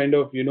tend to kind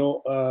of,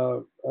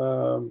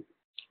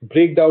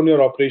 break down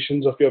your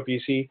operations of your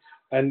PC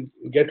and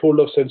get hold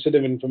of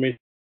sensitive information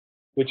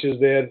which is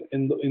there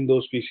in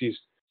those PCs.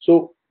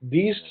 So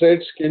these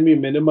threats can be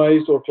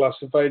minimized or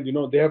classified.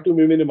 They have to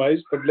be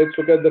minimized, but let's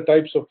look at the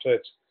types of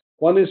threats.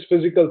 One is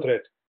physical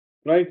threat,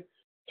 right?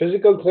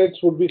 Physical threats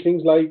would be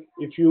things like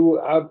if you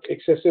have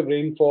excessive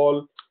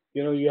rainfall,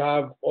 you're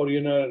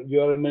in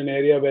an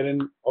area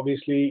wherein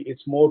obviously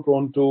it's more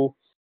prone to,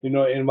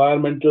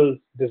 environmental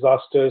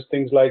disasters,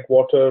 things like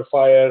water,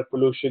 fire,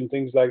 pollution,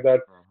 things like that.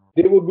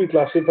 they would be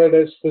classified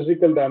as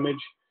physical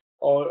damage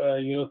or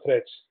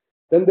threats.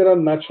 Then there are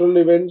natural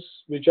events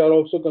which are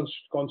also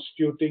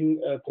constituting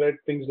a threat.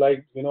 Things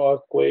like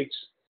earthquakes,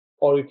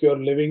 or if you're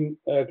living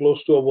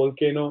close to a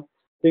volcano.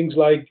 Things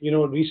like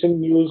recent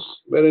news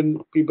wherein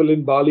people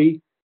in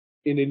Bali,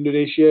 in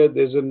Indonesia,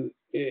 there's an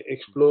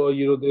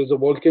explode. There's a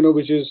volcano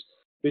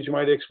which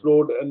might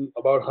explode, and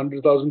about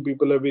 100,000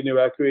 people have been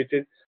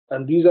evacuated.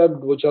 And these are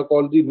which are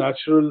called the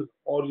natural,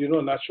 or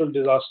natural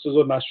disasters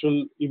or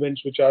natural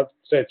events which are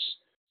threats.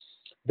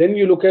 Then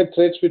you look at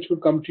threats which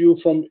would come to you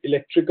from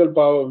electrical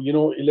power,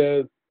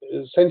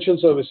 essential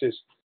services.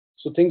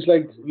 So things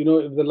like,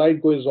 if the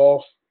light goes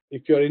off,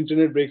 if your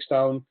internet breaks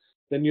down,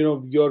 then,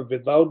 you're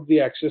without the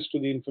access to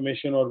the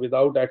information, or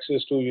without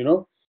access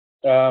to,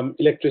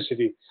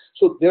 electricity.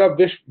 So there are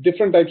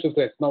different types of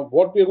threats. Now,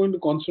 what we are going to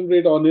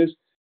concentrate on is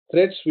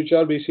threats which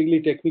are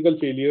basically technical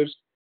failures,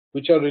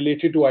 which are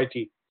related to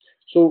IT.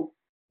 So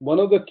one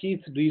of the key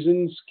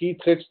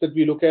threats that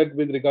we look at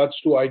with regards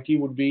to IT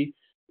would be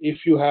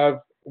if you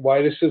have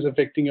viruses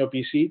affecting your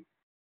PC,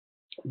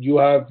 you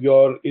have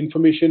your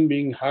information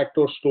being hacked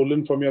or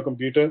stolen from your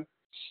computer.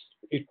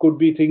 It could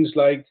be things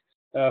like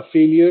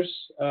failures,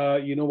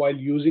 while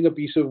using a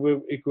piece of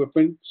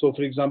equipment. So,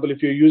 for example,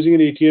 if you're using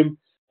an ATM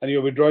and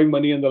you're withdrawing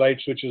money and the light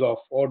switches off,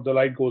 or the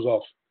light goes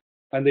off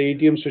and the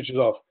ATM switches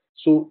off.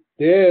 So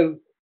there,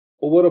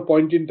 over a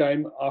point in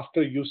time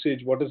after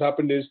usage, what has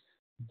happened is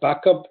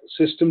backup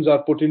systems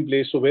are put in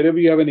place. So wherever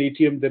you have an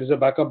ATM, there is a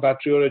backup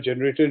battery or a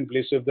generator in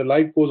place. So if the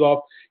light goes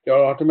off, it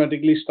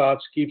automatically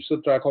starts, keeps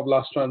the track of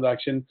last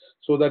transaction,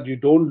 so that you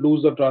don't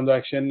lose the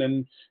transaction.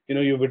 And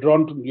you're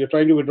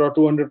trying to withdraw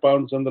 200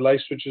 pounds, and the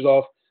light switches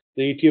off,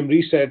 the ATM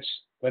resets.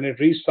 When it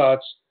restarts,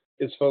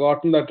 it's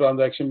forgotten that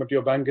transaction, but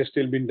your bank has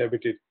still been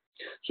debited.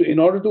 So in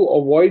order to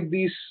avoid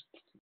these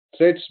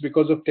threats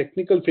because of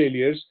technical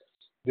failures,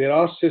 there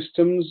are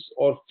systems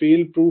or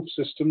fail-proof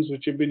systems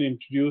which have been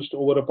introduced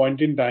over a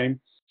point in time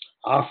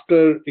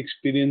after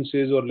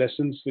experiences or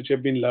lessons which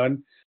have been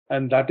learned,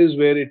 and that is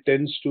where it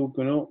tends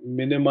to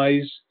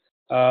minimize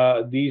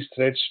these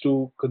threats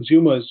to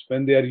consumers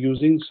when they are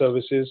using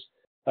services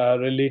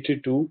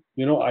related to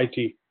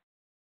IT.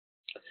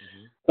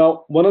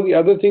 Now, one of the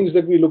other things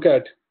that we look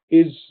at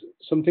is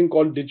something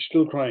called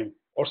digital crime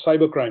or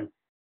cybercrime.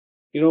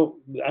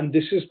 And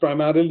this is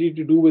primarily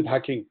to do with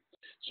hacking.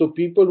 So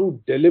people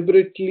who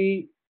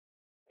deliberately,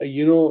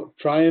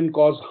 try and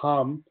cause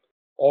harm,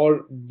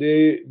 or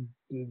they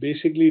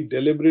basically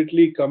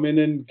deliberately come in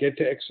and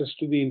get access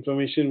to the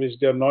information which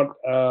they are not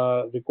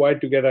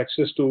required to get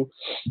access to,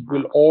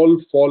 will all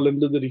fall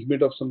under the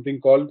remit of something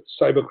called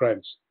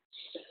cybercrimes.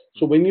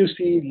 So when you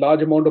see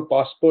large amount of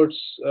passports,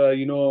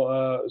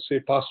 say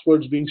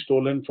passwords being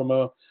stolen from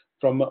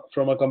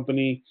a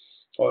company,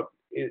 or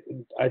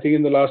I think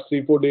in the last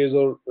 3-4 days,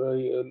 or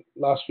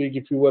last week,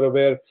 if you were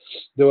aware,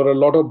 there were a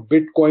lot of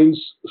bitcoins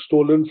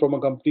stolen from a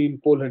company in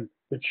Poland,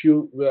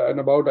 and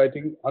about, I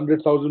think,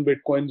 100,000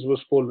 bitcoins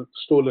were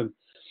stolen.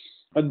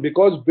 And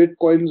because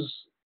bitcoins,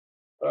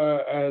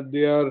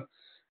 they are,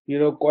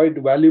 quite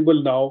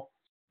valuable now,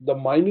 the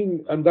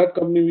mining, and that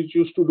company which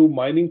used to do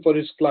mining for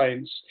its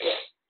clients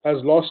has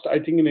lost, I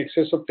think, in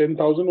excess of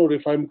 10,000, or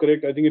if I'm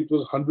correct, I think it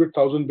was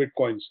 100,000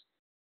 bitcoins.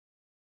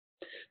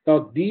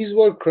 Now, these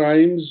were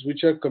crimes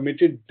which are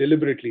committed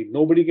deliberately.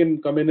 Nobody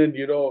can come in and,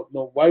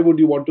 why would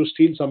you want to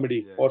steal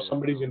somebody or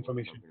somebody's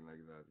information? Something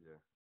like that,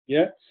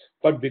 Yeah.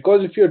 But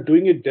because if you're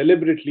doing it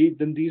deliberately,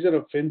 then these are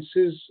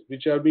offenses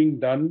which are being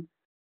done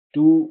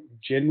to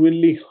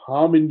genuinely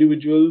harm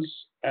individuals.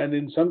 And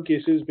in some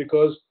cases,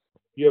 because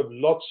you have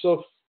lots of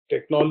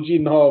technology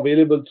now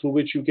available through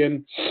which you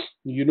can,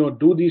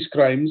 do these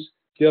crimes,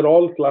 they're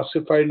all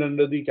classified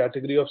under the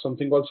category of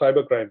something called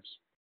cyber crimes.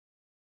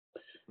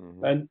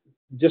 And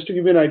just to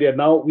give you an idea,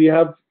 now we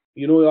have,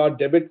 our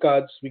debit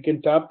cards. We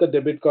can tap the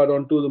debit card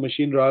onto the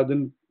machine rather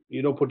than,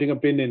 putting a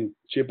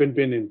chip and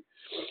pin in.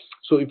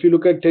 So if you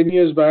look at 10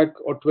 years back,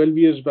 or 12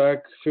 years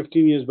back,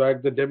 15 years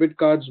back, the debit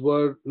cards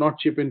were not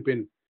chip and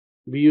pin.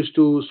 We used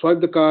to swipe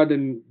the card,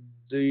 and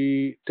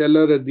the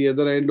teller at the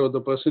other end, or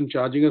the person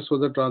charging us for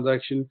the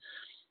transaction,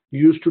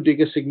 used to take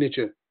a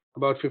signature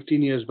about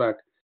 15 years back.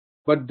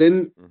 But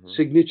then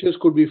signatures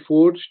could be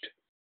forged,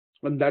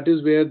 and that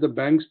is where the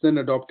banks then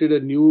adopted a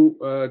new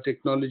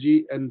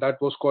technology, and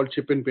that was called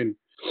chip and pin.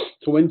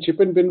 So when chip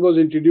and pin was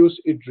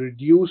introduced, it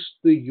reduced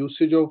the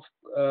usage of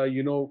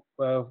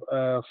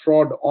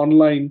fraud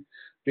online,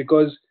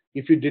 because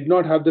if you did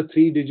not have the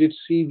 3-digit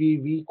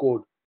CVV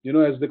code,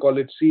 as they call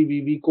it,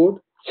 CVV code,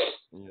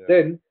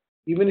 then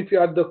even if you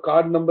had the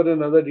card number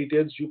and other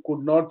details, you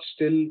could not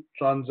still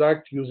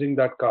transact using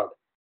that card.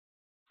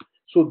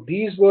 So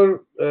these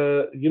were,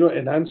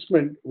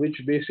 enhancement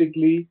which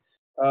basically,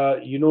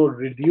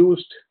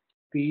 reduced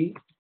the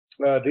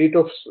rate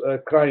of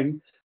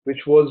crime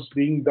which was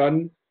being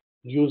done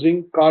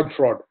using card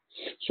fraud.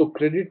 So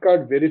credit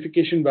card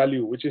verification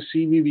value, which is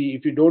CVV,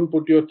 if you don't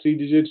put your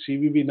 3-digit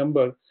CVV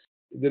number,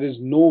 there is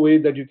no way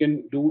that you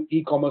can do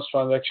e-commerce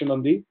transaction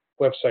on the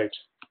website.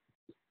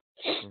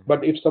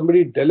 But if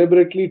somebody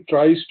deliberately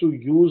tries to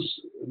use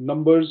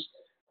numbers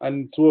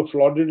and through a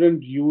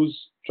fraudulent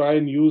use, try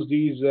and use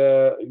these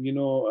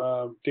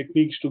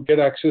techniques to get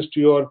access to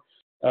your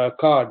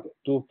card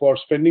for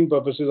spending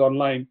purposes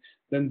online,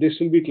 then this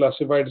will be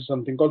classified as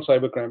something called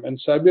cybercrime.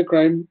 And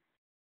cybercrime,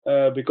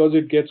 because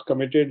it gets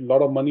committed, a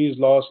lot of money is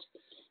lost,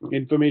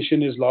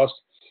 information is lost.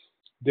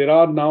 There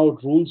are now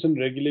rules and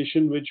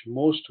regulation which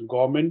most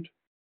government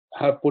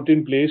have put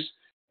in place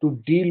to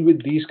deal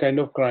with these kind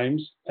of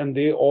crimes, and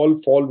they all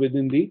fall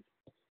within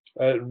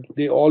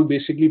they all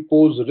basically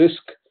pose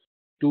risk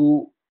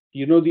to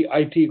the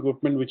IT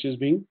equipment which is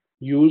being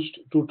used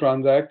to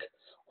transact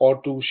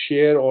or to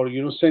share or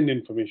send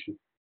information.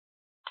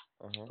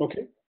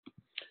 Okay.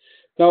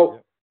 Now, Yeah.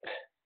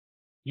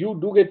 you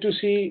do get to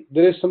see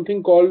there is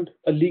something called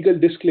a legal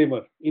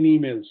disclaimer in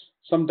emails.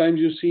 Sometimes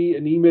you see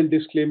an email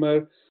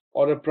disclaimer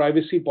or a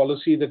privacy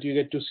policy that you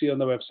get to see on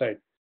the website.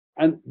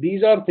 And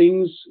these are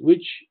things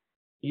which,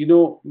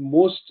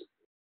 most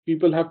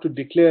people have to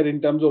declare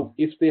in terms of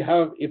if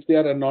they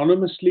are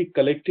anonymously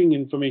collecting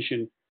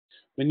information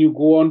when you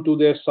go on to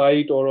their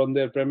site or on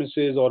their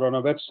premises or on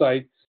a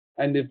website,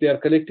 and if they are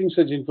collecting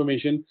such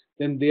information,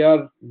 then they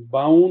are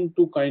bound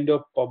to kind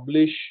of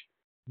publish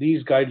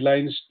these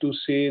guidelines to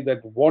say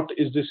that what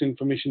is this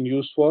information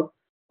used for,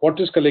 what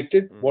is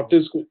collected, what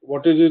is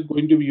it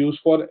going to be used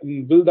for,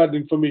 and will that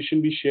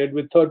information be shared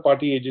with third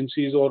party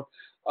agencies or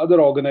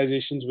other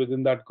organizations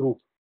within that group.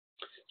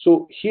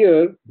 So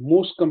here,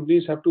 most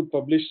companies have to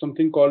publish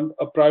something called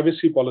a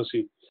privacy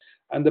policy.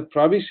 And the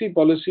privacy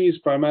policy is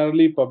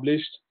primarily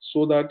published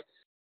so that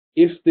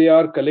if they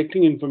are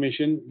collecting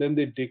information, then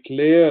they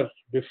declare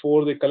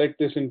before they collect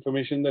this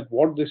information that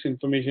what this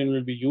information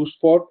will be used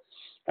for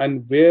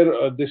and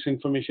where this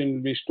information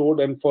will be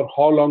stored and for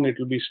how long it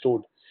will be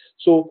stored.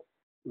 So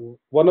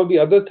one of the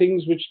other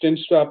things which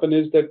tends to happen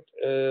is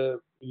that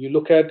you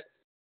look at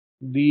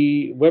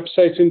the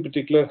websites in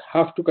particular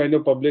have to kind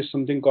of publish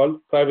something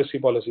called privacy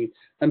policy.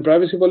 And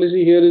privacy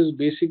policy here is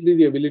basically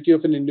the ability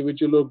of an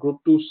individual or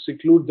group to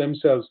seclude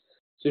themselves.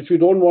 So if you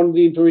don't want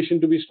the information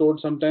to be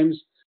stored,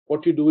 sometimes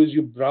what you do is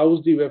you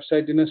browse the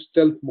website in a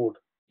stealth mode,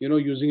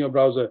 using a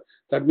browser.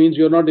 That means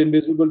you're not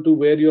invisible to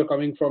where you're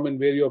coming from and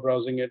where you're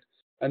browsing it.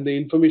 And the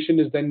information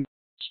is then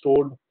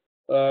stored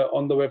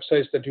on the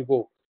websites that you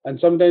go. And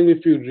sometimes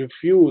if you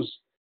refuse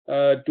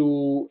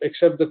to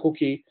accept the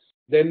cookie,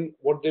 then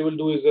what they will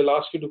do is they'll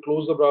ask you to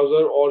close the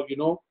browser, or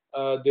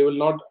they will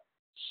not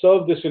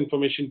serve this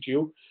information to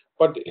you.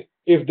 But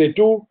if they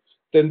do,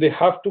 then they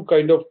have to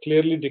kind of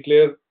clearly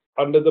declare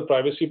under the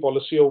privacy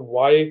policy of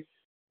why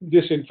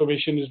this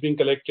information is being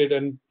collected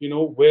and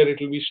where it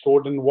will be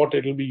stored and what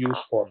it will be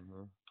used for.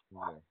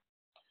 Yeah.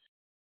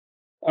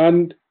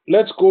 And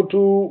let's go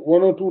to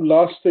one or two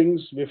last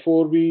things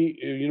before we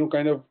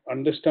kind of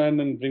understand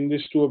and bring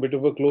this to a bit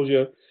of a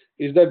closure,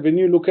 is that when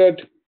you look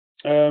at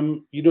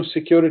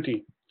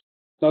security.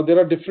 Now, there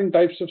are different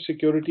types of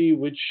security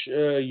which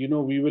we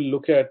will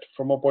look at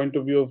from a point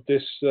of view of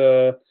this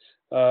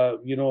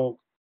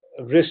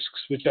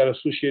risks which are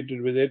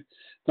associated with it.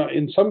 Now,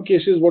 in some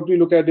cases, what we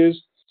look at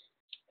is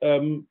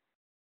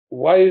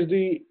why is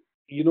the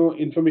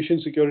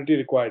information security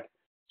required?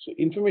 So,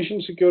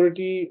 information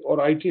security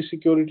or IT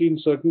security in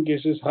certain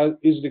cases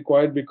is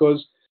required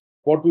because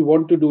what we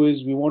want to do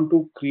is we want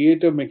to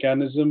create a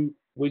mechanism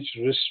which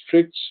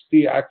restricts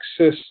the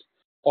access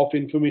of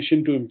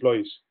information to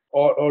employees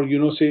or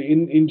say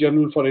in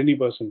general for any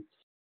person.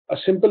 A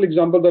simple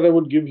example that I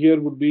would give here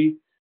would be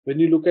when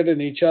you look at an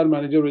HR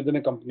manager within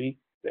a company,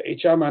 the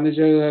HR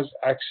manager has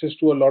access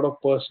to a lot of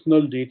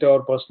personal data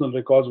or personal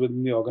records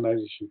within the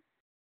organization,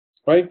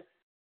 right?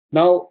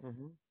 Now,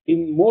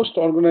 in most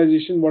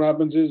organizations, what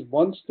happens is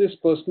once this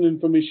personal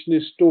information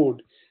is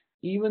stored,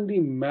 even the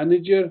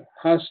manager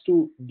has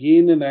to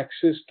gain an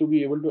access to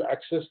be able to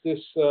access this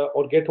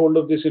or get hold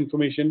of this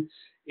information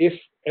if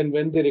and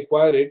when they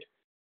require it,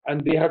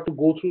 and they have to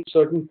go through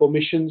certain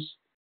permissions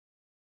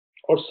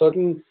or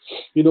certain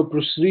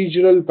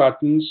procedural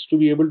patterns to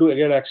be able to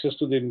get access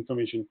to their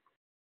information.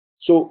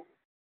 So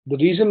the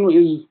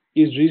reason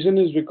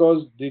is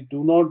because they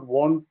do not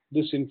want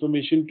this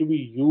information to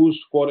be used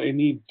for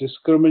any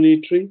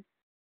discriminatory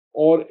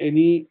or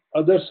any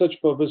other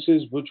such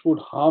purposes which would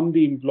harm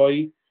the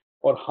employee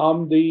or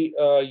harm the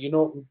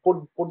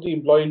put the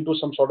employee into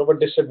some sort of a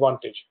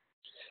disadvantage.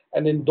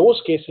 And in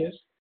those cases,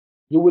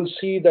 you will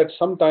see that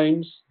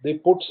sometimes they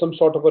put some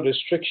sort of a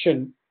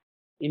restriction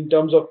in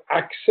terms of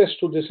access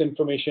to this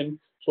information,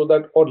 so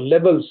that, or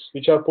levels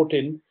which are put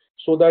in,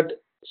 so that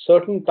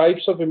certain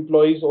types of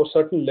employees or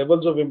certain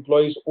levels of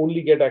employees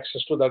only get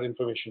access to that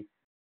information.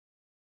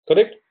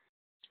 Correct?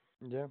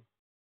 Yeah.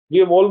 We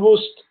have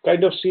almost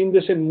kind of seen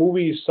this in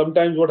movies.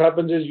 Sometimes what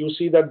happens is you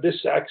see that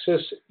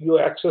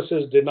your access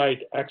is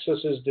denied.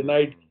 Access is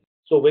denied.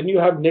 So when you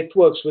have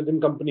networks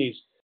within companies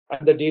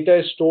and the data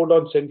is stored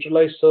on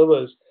centralized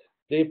servers,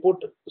 they put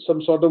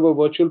some sort of a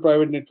virtual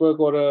private network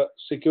or a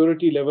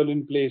security level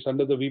in place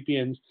under the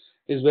VPNs,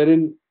 is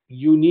wherein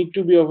you need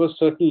to be of a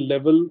certain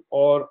level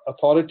or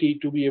authority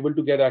to be able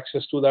to get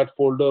access to that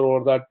folder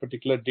or that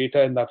particular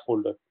data in that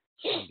folder.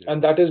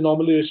 And that is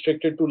normally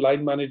restricted to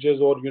line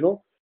managers or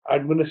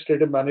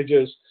administrative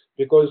managers,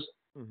 because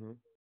Mm-hmm.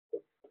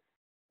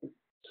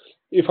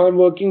 if I'm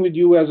working with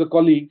you as a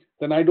colleague,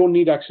 then I don't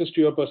need access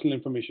to your personal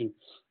information.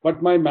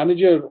 But my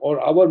manager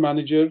or our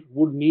manager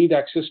would need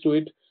access to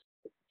it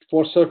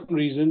for certain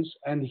reasons,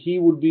 and he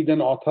would be then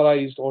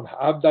authorized or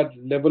have that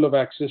level of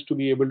access to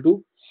be able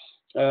to,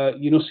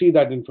 see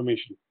that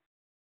information.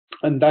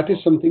 And that is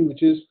Okay. something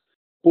which is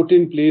put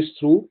in place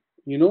through,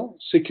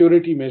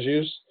 security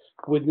measures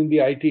within the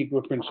IT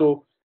equipment.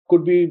 So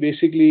could be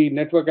basically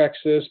network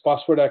access,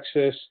 password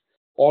access,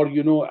 or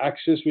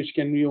access which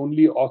can be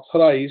only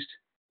authorized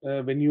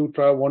when you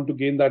want to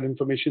gain that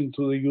information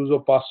through the use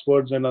of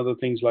passwords and other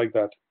things like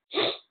that.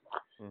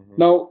 Mm-hmm.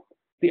 Now,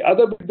 the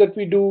other bit that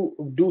we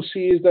do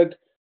see is that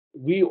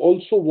we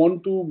also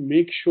want to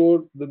make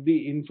sure that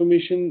the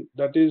information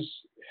that is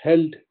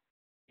held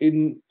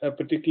in a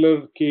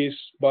particular case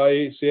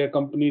by, say, a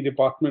company,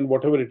 department,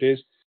 whatever it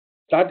is,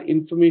 that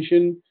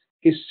information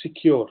is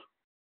secure,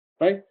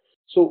 right?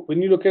 So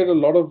when you look at a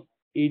Mm-hmm. lot of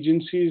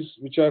agencies,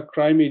 which are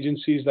crime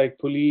agencies like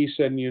police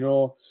and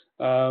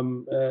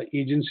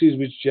agencies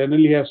which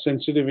generally have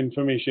sensitive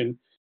information,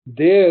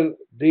 there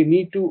they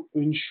need to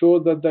ensure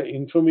that the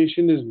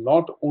information is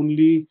not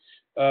only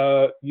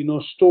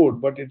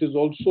stored, but it is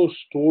also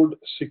stored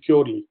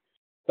securely.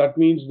 That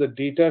means the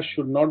data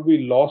should not be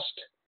lost.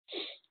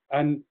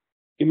 And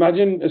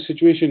imagine a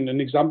situation,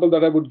 an example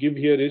that I would give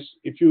here is,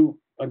 if you,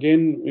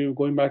 again, you're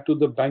going back to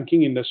the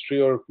banking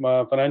industry or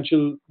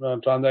financial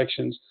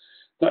transactions.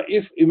 Now,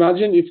 if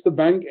imagine if the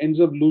bank ends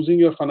up losing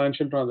your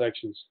financial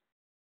transactions,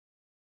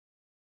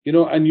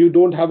 and you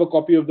don't have a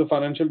copy of the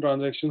financial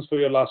transactions for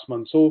your last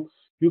month. So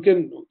you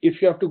can,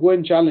 if you have to go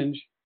and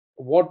challenge,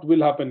 what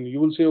will happen?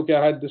 You will say, okay,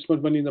 I had this much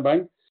money in the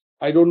bank.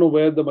 I don't know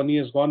where the money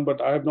has gone,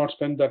 but I have not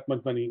spent that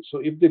much money. So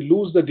if they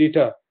lose the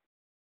data,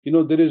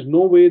 there is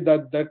no way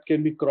that that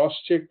can be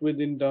cross-checked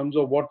with in terms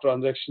of what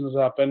transactions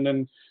happen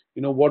and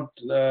what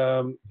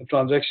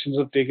transactions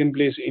have taken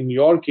place in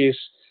your case,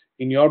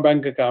 in your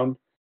bank account,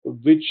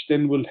 which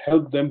then will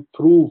help them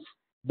prove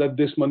that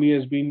this money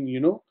has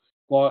been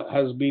or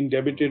has been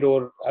debited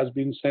Mm-hmm. or has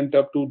been sent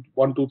up to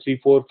 1, 2, 3,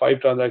 4,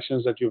 5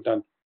 transactions that you've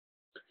done.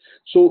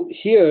 So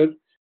here,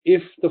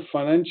 if the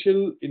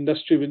financial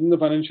industry, within the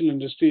financial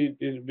industry,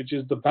 which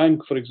is the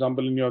bank, for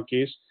example, in your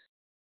case,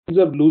 ends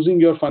up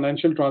losing your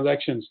financial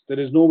transactions, there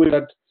is no way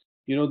that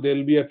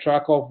there'll be a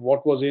track of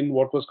what was in,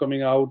 what was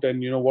coming out, and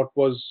what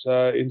was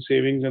in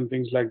savings and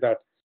things like that.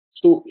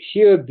 So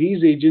here,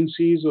 these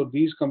agencies or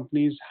these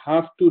companies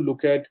have to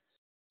look at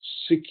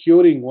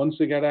securing, once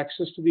they get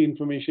access to the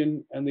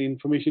information and the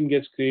information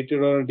gets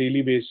created on a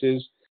daily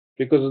basis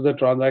because of the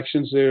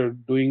transactions they're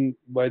doing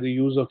by the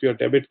use of your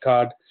debit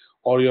card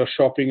or your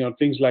shopping or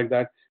things like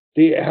that,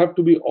 they have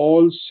to be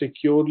all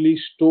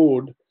securely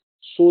stored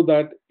so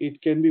that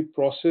it can be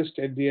processed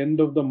at the end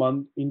of the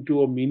month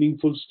into a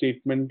meaningful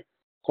statement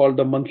called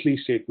the monthly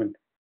statement,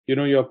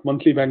 your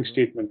monthly bank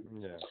statement.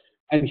 Mm-hmm. Yeah.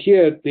 And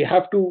here they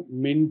have to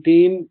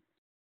maintain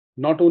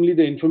not only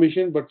the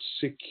information but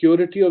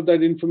security of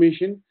that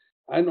information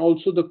and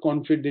also the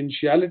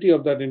confidentiality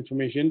of that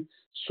information,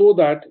 so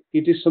that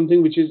it is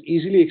something which is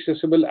easily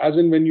accessible as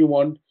and when you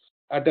want,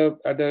 at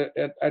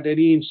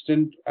any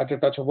instant, at a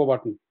touch of a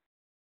button.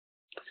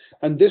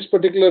 And this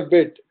particular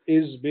bit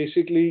is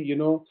basically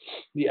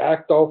the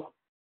act of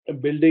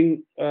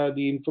building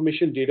the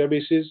information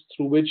databases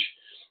through which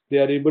they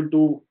are able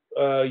to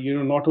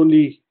not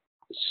only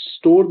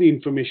store the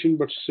information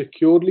but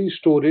securely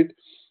store it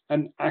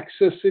and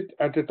access it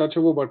at a touch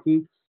of a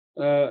button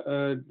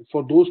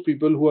for those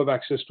people who have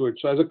access to it.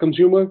 So as a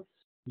consumer,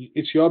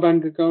 it's your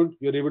bank account.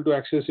 You're able to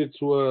access it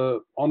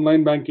through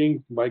online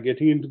banking by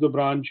getting into the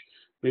branch,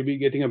 maybe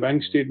getting a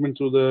bank Mm-hmm. statement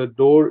through the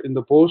door in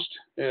the post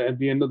at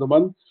the end of the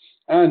month.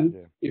 And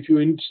Yeah. if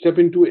you step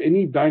into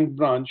any bank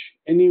branch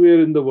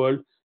anywhere in the world,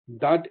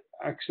 that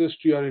access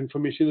to your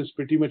information is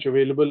pretty much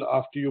available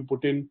after you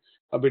put in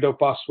a bit of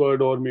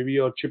password or maybe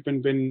your chip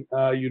and pin,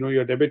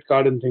 your debit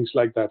card and things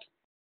like that.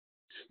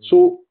 Mm-hmm.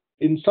 So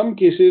in some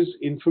cases,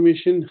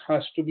 information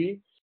has to be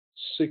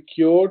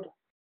secured,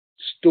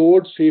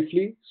 stored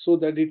safely so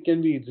that it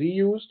can be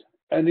reused,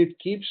 and it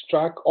keeps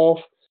track of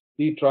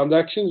the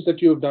transactions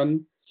that you have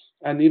done.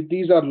 And if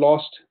these are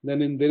lost,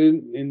 then in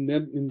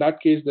that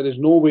case, there is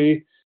no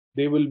way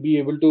they will be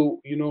able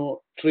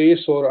to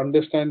trace or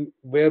understand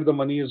where the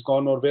money has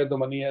gone or where the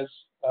money has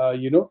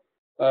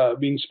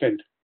been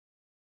spent.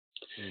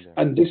 Yeah.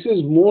 And this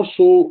is more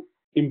so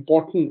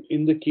important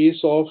in the case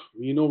of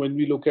when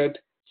we look at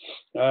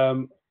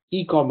um,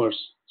 e-commerce.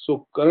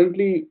 So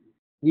currently,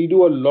 we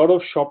do a lot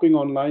of shopping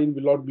online.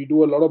 We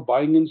do a lot of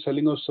buying and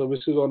selling of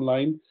services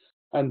online,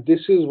 and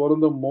this is one of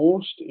the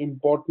most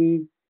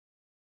important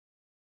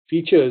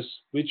features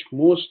which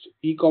most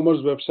e-commerce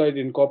websites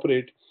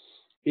incorporate,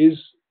 is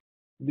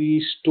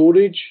the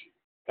storage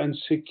and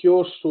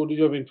secure storage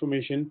of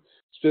information,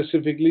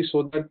 specifically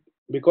so that,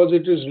 because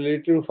it is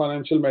related to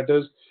financial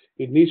matters,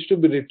 it needs to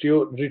be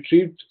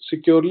retrieved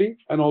securely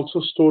and also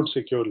stored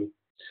securely,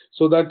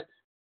 so that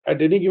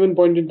at any given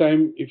point in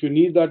time, if you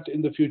need that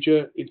in the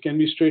future, it can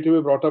be straight away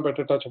brought up at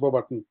a touch of a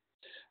button.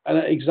 And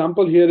an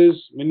example here is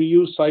when we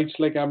use sites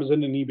like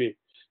Amazon and eBay,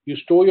 you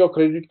store your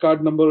credit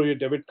card number or your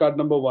debit card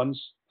number once,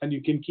 and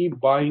you can keep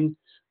buying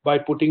by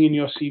putting in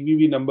your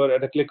CVV number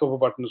at a click of a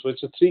button. So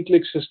it's a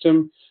 3-click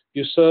system.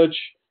 You search,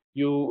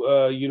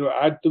 you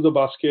add to the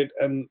basket,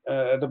 and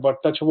at the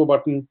touch of a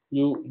button,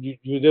 you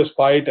just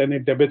buy it, and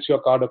it debits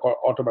your card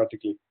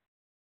automatically.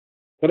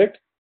 Correct?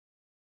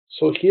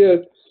 So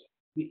here,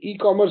 the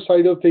e-commerce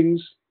side of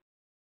things,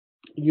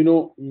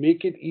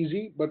 make it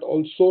easy, but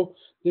also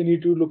they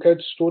need to look at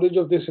storage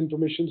of this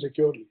information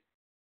securely.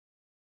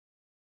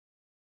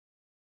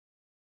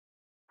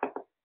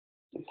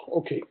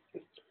 Okay.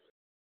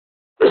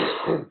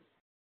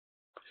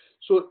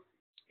 So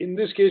in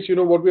this case,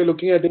 what we are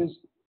looking at is,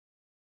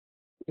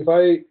 if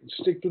I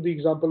stick to the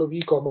example of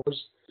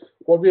e-commerce,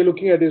 what we are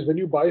looking at is when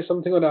you buy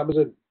something on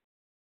Amazon,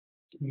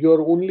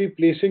 you're only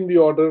placing the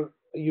order,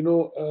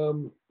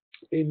 in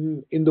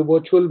the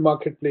virtual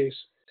marketplace.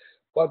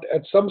 But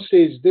at some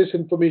stage, this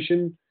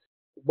information,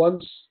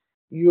 once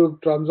you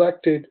have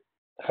transacted,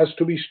 has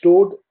to be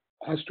stored,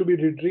 has to be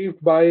retrieved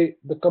by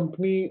the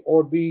company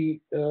or the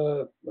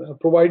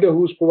provider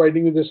who's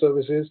providing you the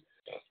services.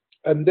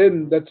 And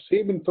then that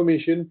same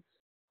information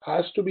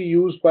has to be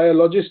used by a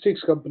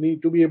logistics company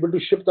to be able to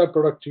ship that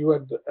product to you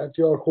at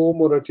your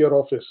home or at your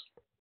office.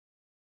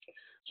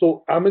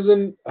 So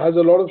Amazon has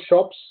a lot of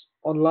shops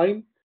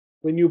online.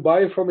 When you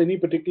buy from any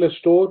particular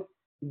store,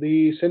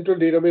 the central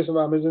database of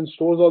Amazon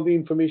stores all the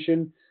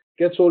information,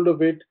 gets hold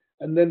of it,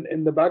 and then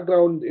in the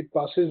background, it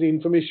passes the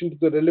information to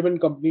the relevant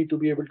company to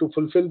be able to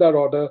fulfill that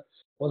order.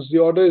 Once the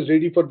order is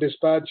ready for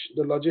dispatch,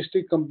 the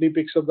logistic company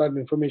picks up that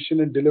information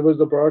and delivers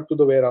the product to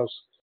the warehouse.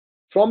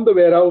 From the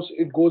warehouse,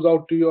 it goes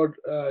out to your,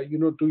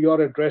 to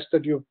your address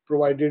that you've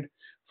provided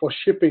for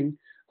shipping,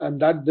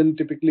 and that then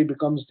typically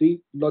becomes the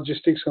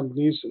logistics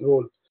company's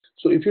role.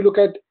 So if you look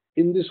at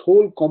in this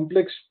whole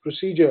complex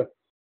procedure,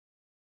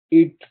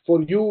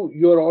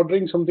 you're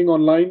ordering something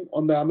online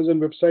on the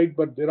Amazon website,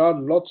 but there are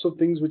lots of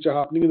things which are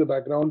happening in the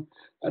background,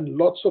 and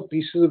lots of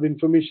pieces of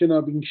information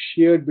are being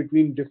shared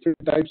between different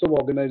types of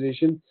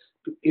organization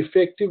to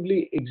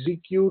effectively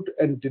execute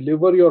and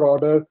deliver your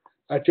order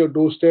at your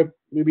doorstep,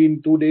 maybe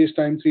in 2 days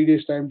time, 3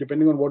 days time,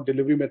 depending on what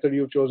delivery method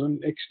you've chosen,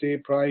 next day,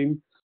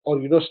 prime, or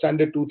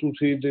standard 2 to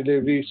 3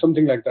 delivery,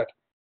 something like that.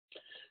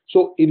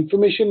 So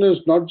information is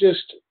not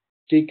just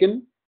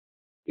taken,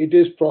 it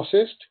is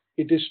processed,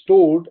 it is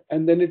stored,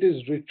 and then it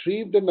is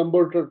retrieved a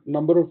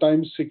number of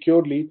times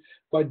securely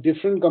by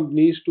different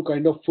companies to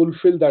kind of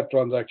fulfill that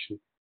transaction.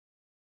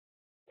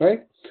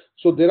 Right?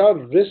 So there are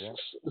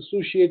risks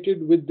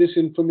associated with this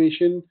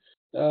information,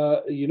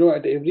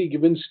 at every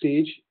given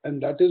stage,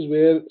 and that is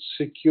where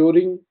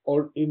securing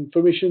or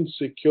information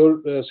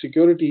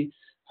security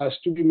has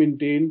to be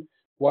maintained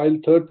while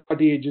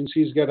third-party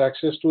agencies get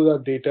access to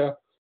that data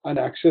and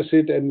access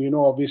it and,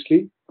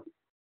 obviously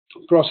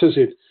process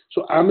it.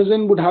 So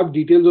Amazon would have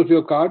details of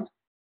your card,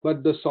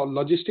 but the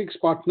logistics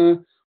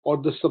partner or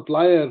the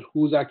supplier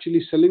who's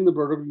actually selling the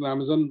product on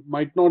Amazon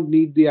might not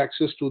need the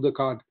access to the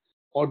card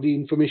or the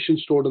information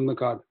stored on the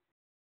card.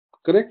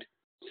 Correct?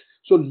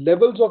 So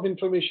levels of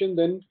information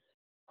then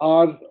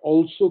are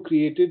also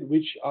created,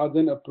 which are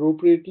then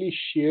appropriately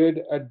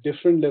shared at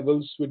different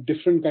levels with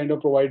different kind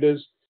of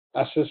providers,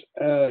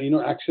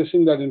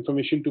 accessing that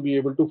information to be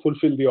able to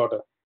fulfill the order.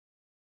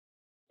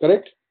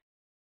 Correct?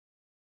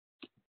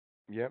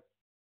 Yep.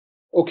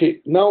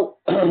 Okay. Now,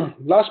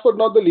 last but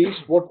not the least,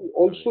 what we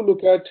also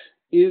look at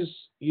is,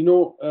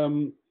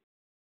 the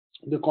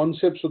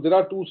concepts. So there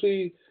are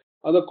 2-3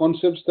 other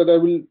concepts that I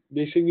will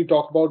basically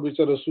talk about, which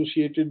are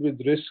associated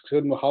with risks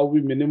and how we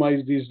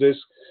minimize these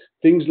risks.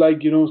 Things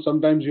like,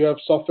 sometimes you have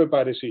software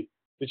piracy,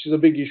 which is a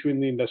big issue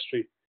in the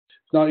industry.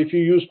 Now, if you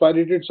use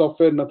pirated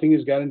software, nothing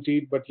is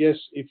guaranteed. But yes,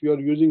 if you are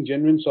using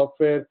genuine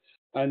software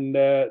and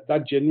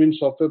that genuine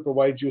software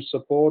provides you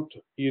support,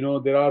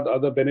 there are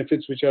other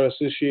benefits which are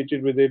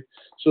associated with it.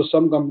 So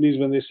some companies,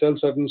 when they sell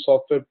certain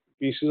software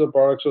pieces of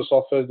products or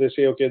software, they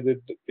say, okay,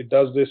 it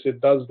does this,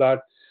 it does that.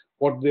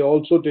 What they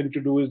also tend to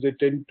do is they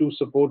tend to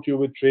support you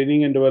with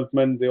training and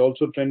development. They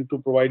also tend to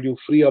provide you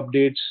free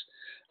updates.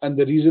 And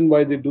the reason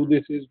why they do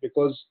this is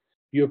because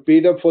you're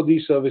paid up for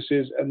these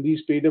services, and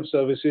these paid up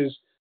services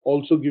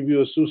also give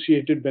you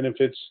associated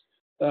benefits,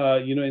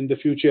 in the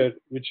future,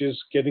 which is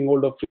getting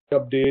hold of free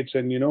updates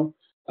and,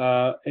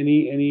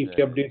 any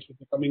free updates which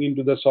are coming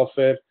into the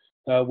software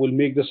will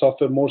make the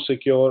software more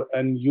secure,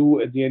 and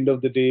you at the end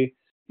of the day,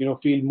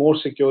 feel more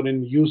secure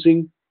in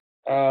using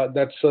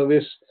that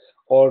service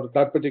or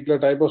that particular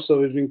type of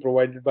service being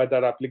provided by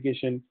that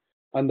application.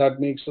 And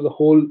that makes the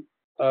whole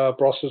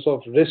process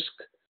of risk,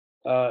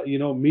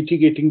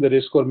 mitigating the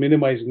risk or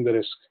minimizing the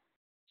risk.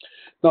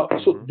 Now,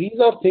 so these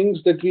are things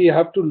that we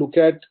have to look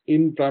at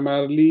in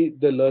primarily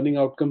the learning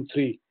outcome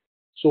 3.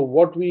 So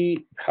what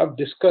we have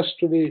discussed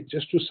today,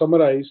 just to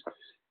summarize,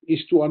 is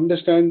to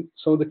understand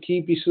some of the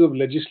key pieces of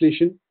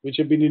legislation which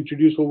have been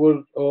introduced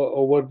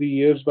over the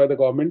years by the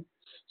government.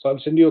 So I'll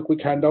send you a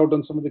quick handout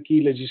on some of the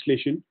key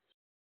legislation.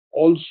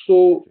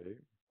 Also,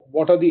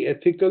 what are the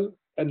ethical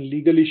and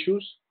legal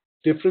issues?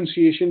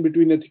 differentiation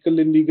between ethical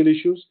and legal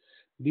issues.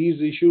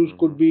 These issues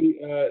could Mm-hmm. be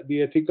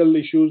the ethical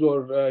issues,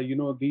 or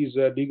these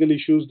legal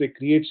issues. They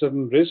create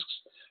certain risks.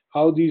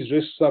 How these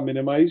risks are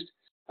minimized,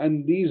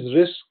 and these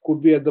risks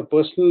could be at the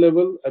personal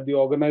level, at the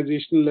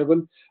organizational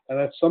level, and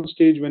at some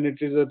stage when it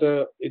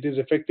is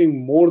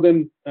affecting more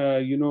than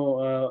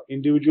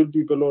individual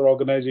people or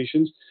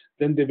organizations,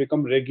 then they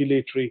become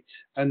regulatory,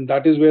 and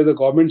that is where the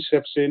government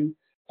steps in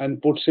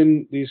and puts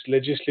in these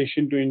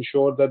legislation to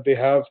ensure that they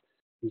have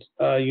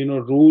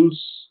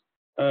rules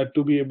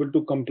to be able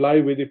to comply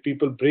with. If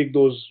people break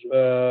those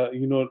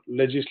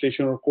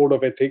legislation or code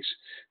of ethics,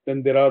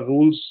 then there are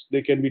rules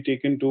they can be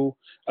taken to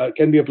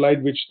can be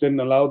applied, which then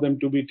allow them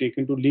to be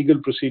taken to legal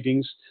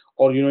proceedings,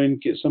 or in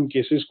some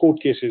cases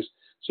court cases.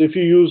 So if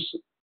you use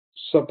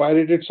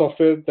pirated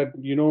software, that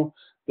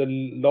the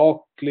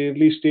law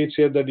clearly states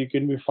here that you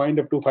can be fined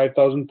up to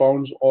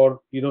 £5,000, or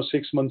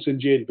 6 months in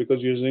jail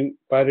because you're using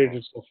Oh.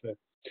 pirated software.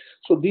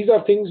 So these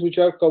are things which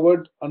are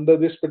covered under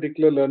this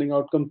particular learning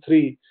outcome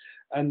 3,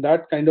 and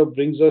that kind of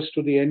brings us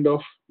to the end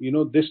of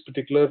this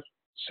particular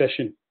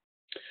session.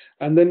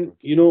 And then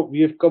Okay.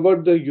 we have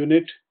covered the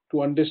unit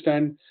to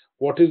understand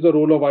what is the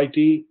role of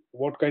IT,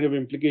 what kind of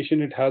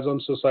implication it has on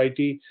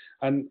society,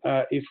 and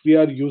if we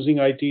are using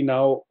IT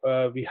now,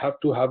 we have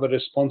to have a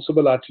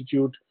responsible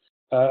attitude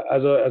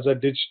as a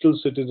digital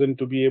citizen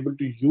to be able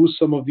to use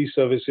some of these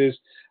services,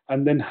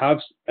 and then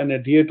have and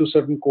adhere to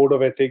certain code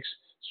of ethics,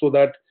 so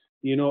that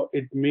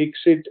it makes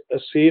it a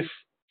safe,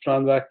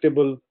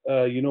 transactable,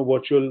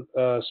 virtual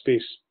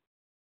space.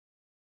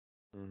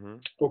 Mm-hmm.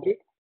 Okay.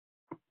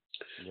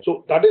 Yep.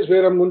 So that is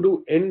where I'm going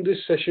to end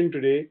this session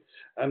today.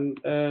 And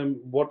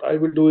what I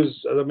will do is,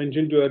 as I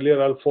mentioned to you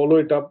earlier, I'll follow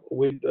it up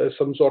with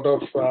some sort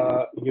of,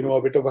 a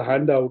bit of a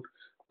handout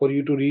for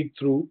you to read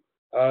through,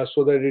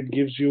 so that it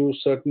gives you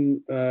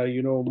certain,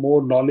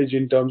 more knowledge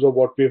in terms of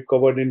what we've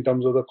covered in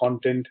terms of the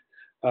content,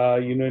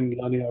 Mm-hmm. in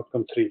learning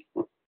outcome 3.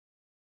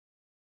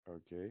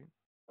 Okay.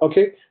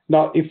 Okay.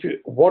 Now,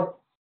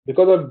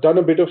 because I've done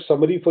a bit of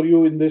summary for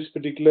you in this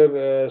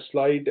particular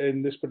slide,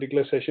 in this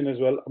particular session as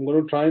well, I'm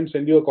going to try and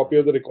send you a copy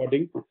of Mm-hmm. the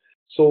recording.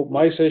 So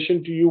my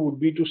session to you would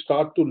be to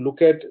start to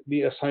look at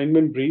the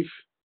assignment brief,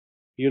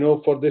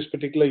 for this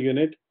particular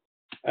unit,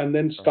 and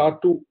then Uh-huh.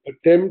 start to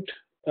attempt,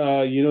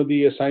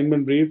 the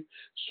assignment brief,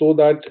 so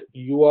that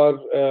you are,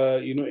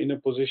 in a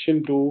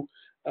position to,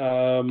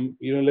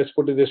 let's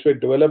put it this way,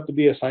 develop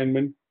the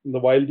assignment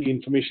while the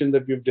information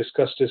that we've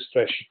discussed is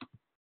fresh.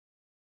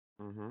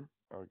 Mm-hmm.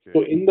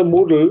 So Okay. in the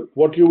Moodle,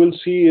 what you will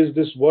see is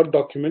this Word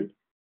document,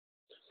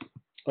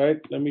 right?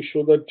 Let me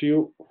show that to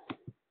you.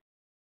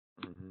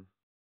 Mm-hmm.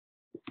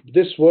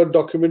 This Word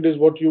document is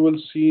what you will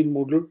see in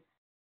Moodle.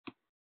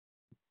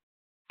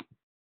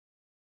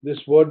 This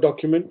Word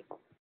document,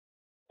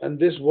 and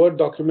this Word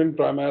document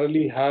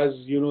primarily has,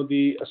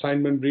 the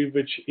assignment brief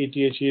which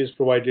ATHE has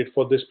provided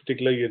for this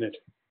particular unit.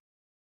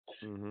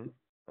 Mm-hmm.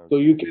 So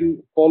you Okay.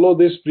 can follow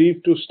this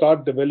brief to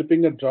start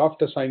developing a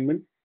draft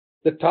assignment.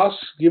 The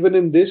tasks given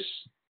in this,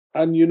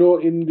 and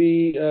in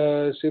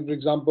the say for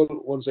example,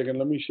 one second,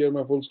 let me share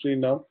my full screen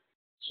now.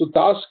 So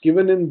tasks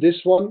given in this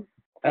one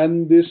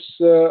and this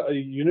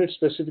unit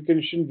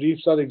specification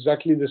briefs are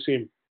exactly the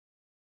same.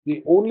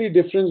 The only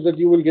difference that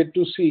you will get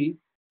to see,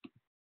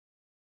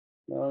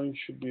 now you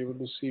should be able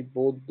to see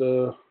both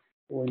the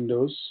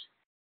windows.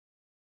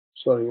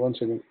 Sorry, one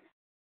second.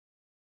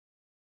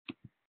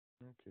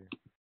 Okay.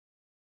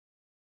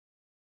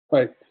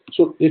 Right.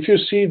 So if you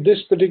see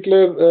this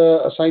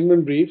particular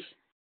assignment brief,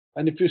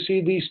 and if you see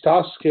these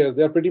tasks here,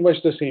 they are pretty much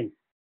the same.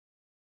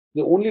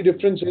 The only Mm-hmm.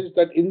 difference is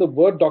that in the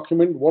Word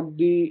document,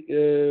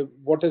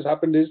 what has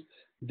happened is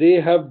they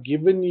have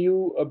given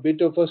you a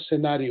bit of a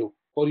scenario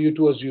for you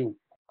to assume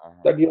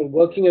Uh-huh. that you're Yep.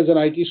 working as an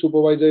IT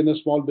supervisor in a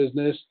small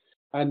business,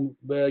 and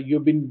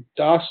you've been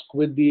tasked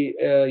with the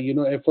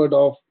effort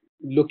of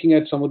looking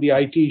at some of the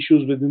IT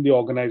issues within the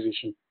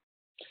organization.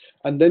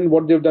 And then Mm-hmm.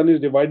 what they've done is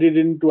divided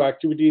into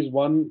activities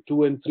 1,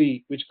 2, and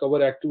 3, which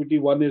cover activity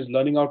 1 is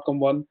learning outcome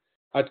 1,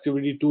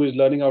 activity 2 is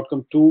learning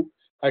outcome 2,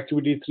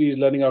 activity 3 is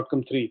learning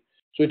outcome 3.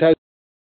 So it has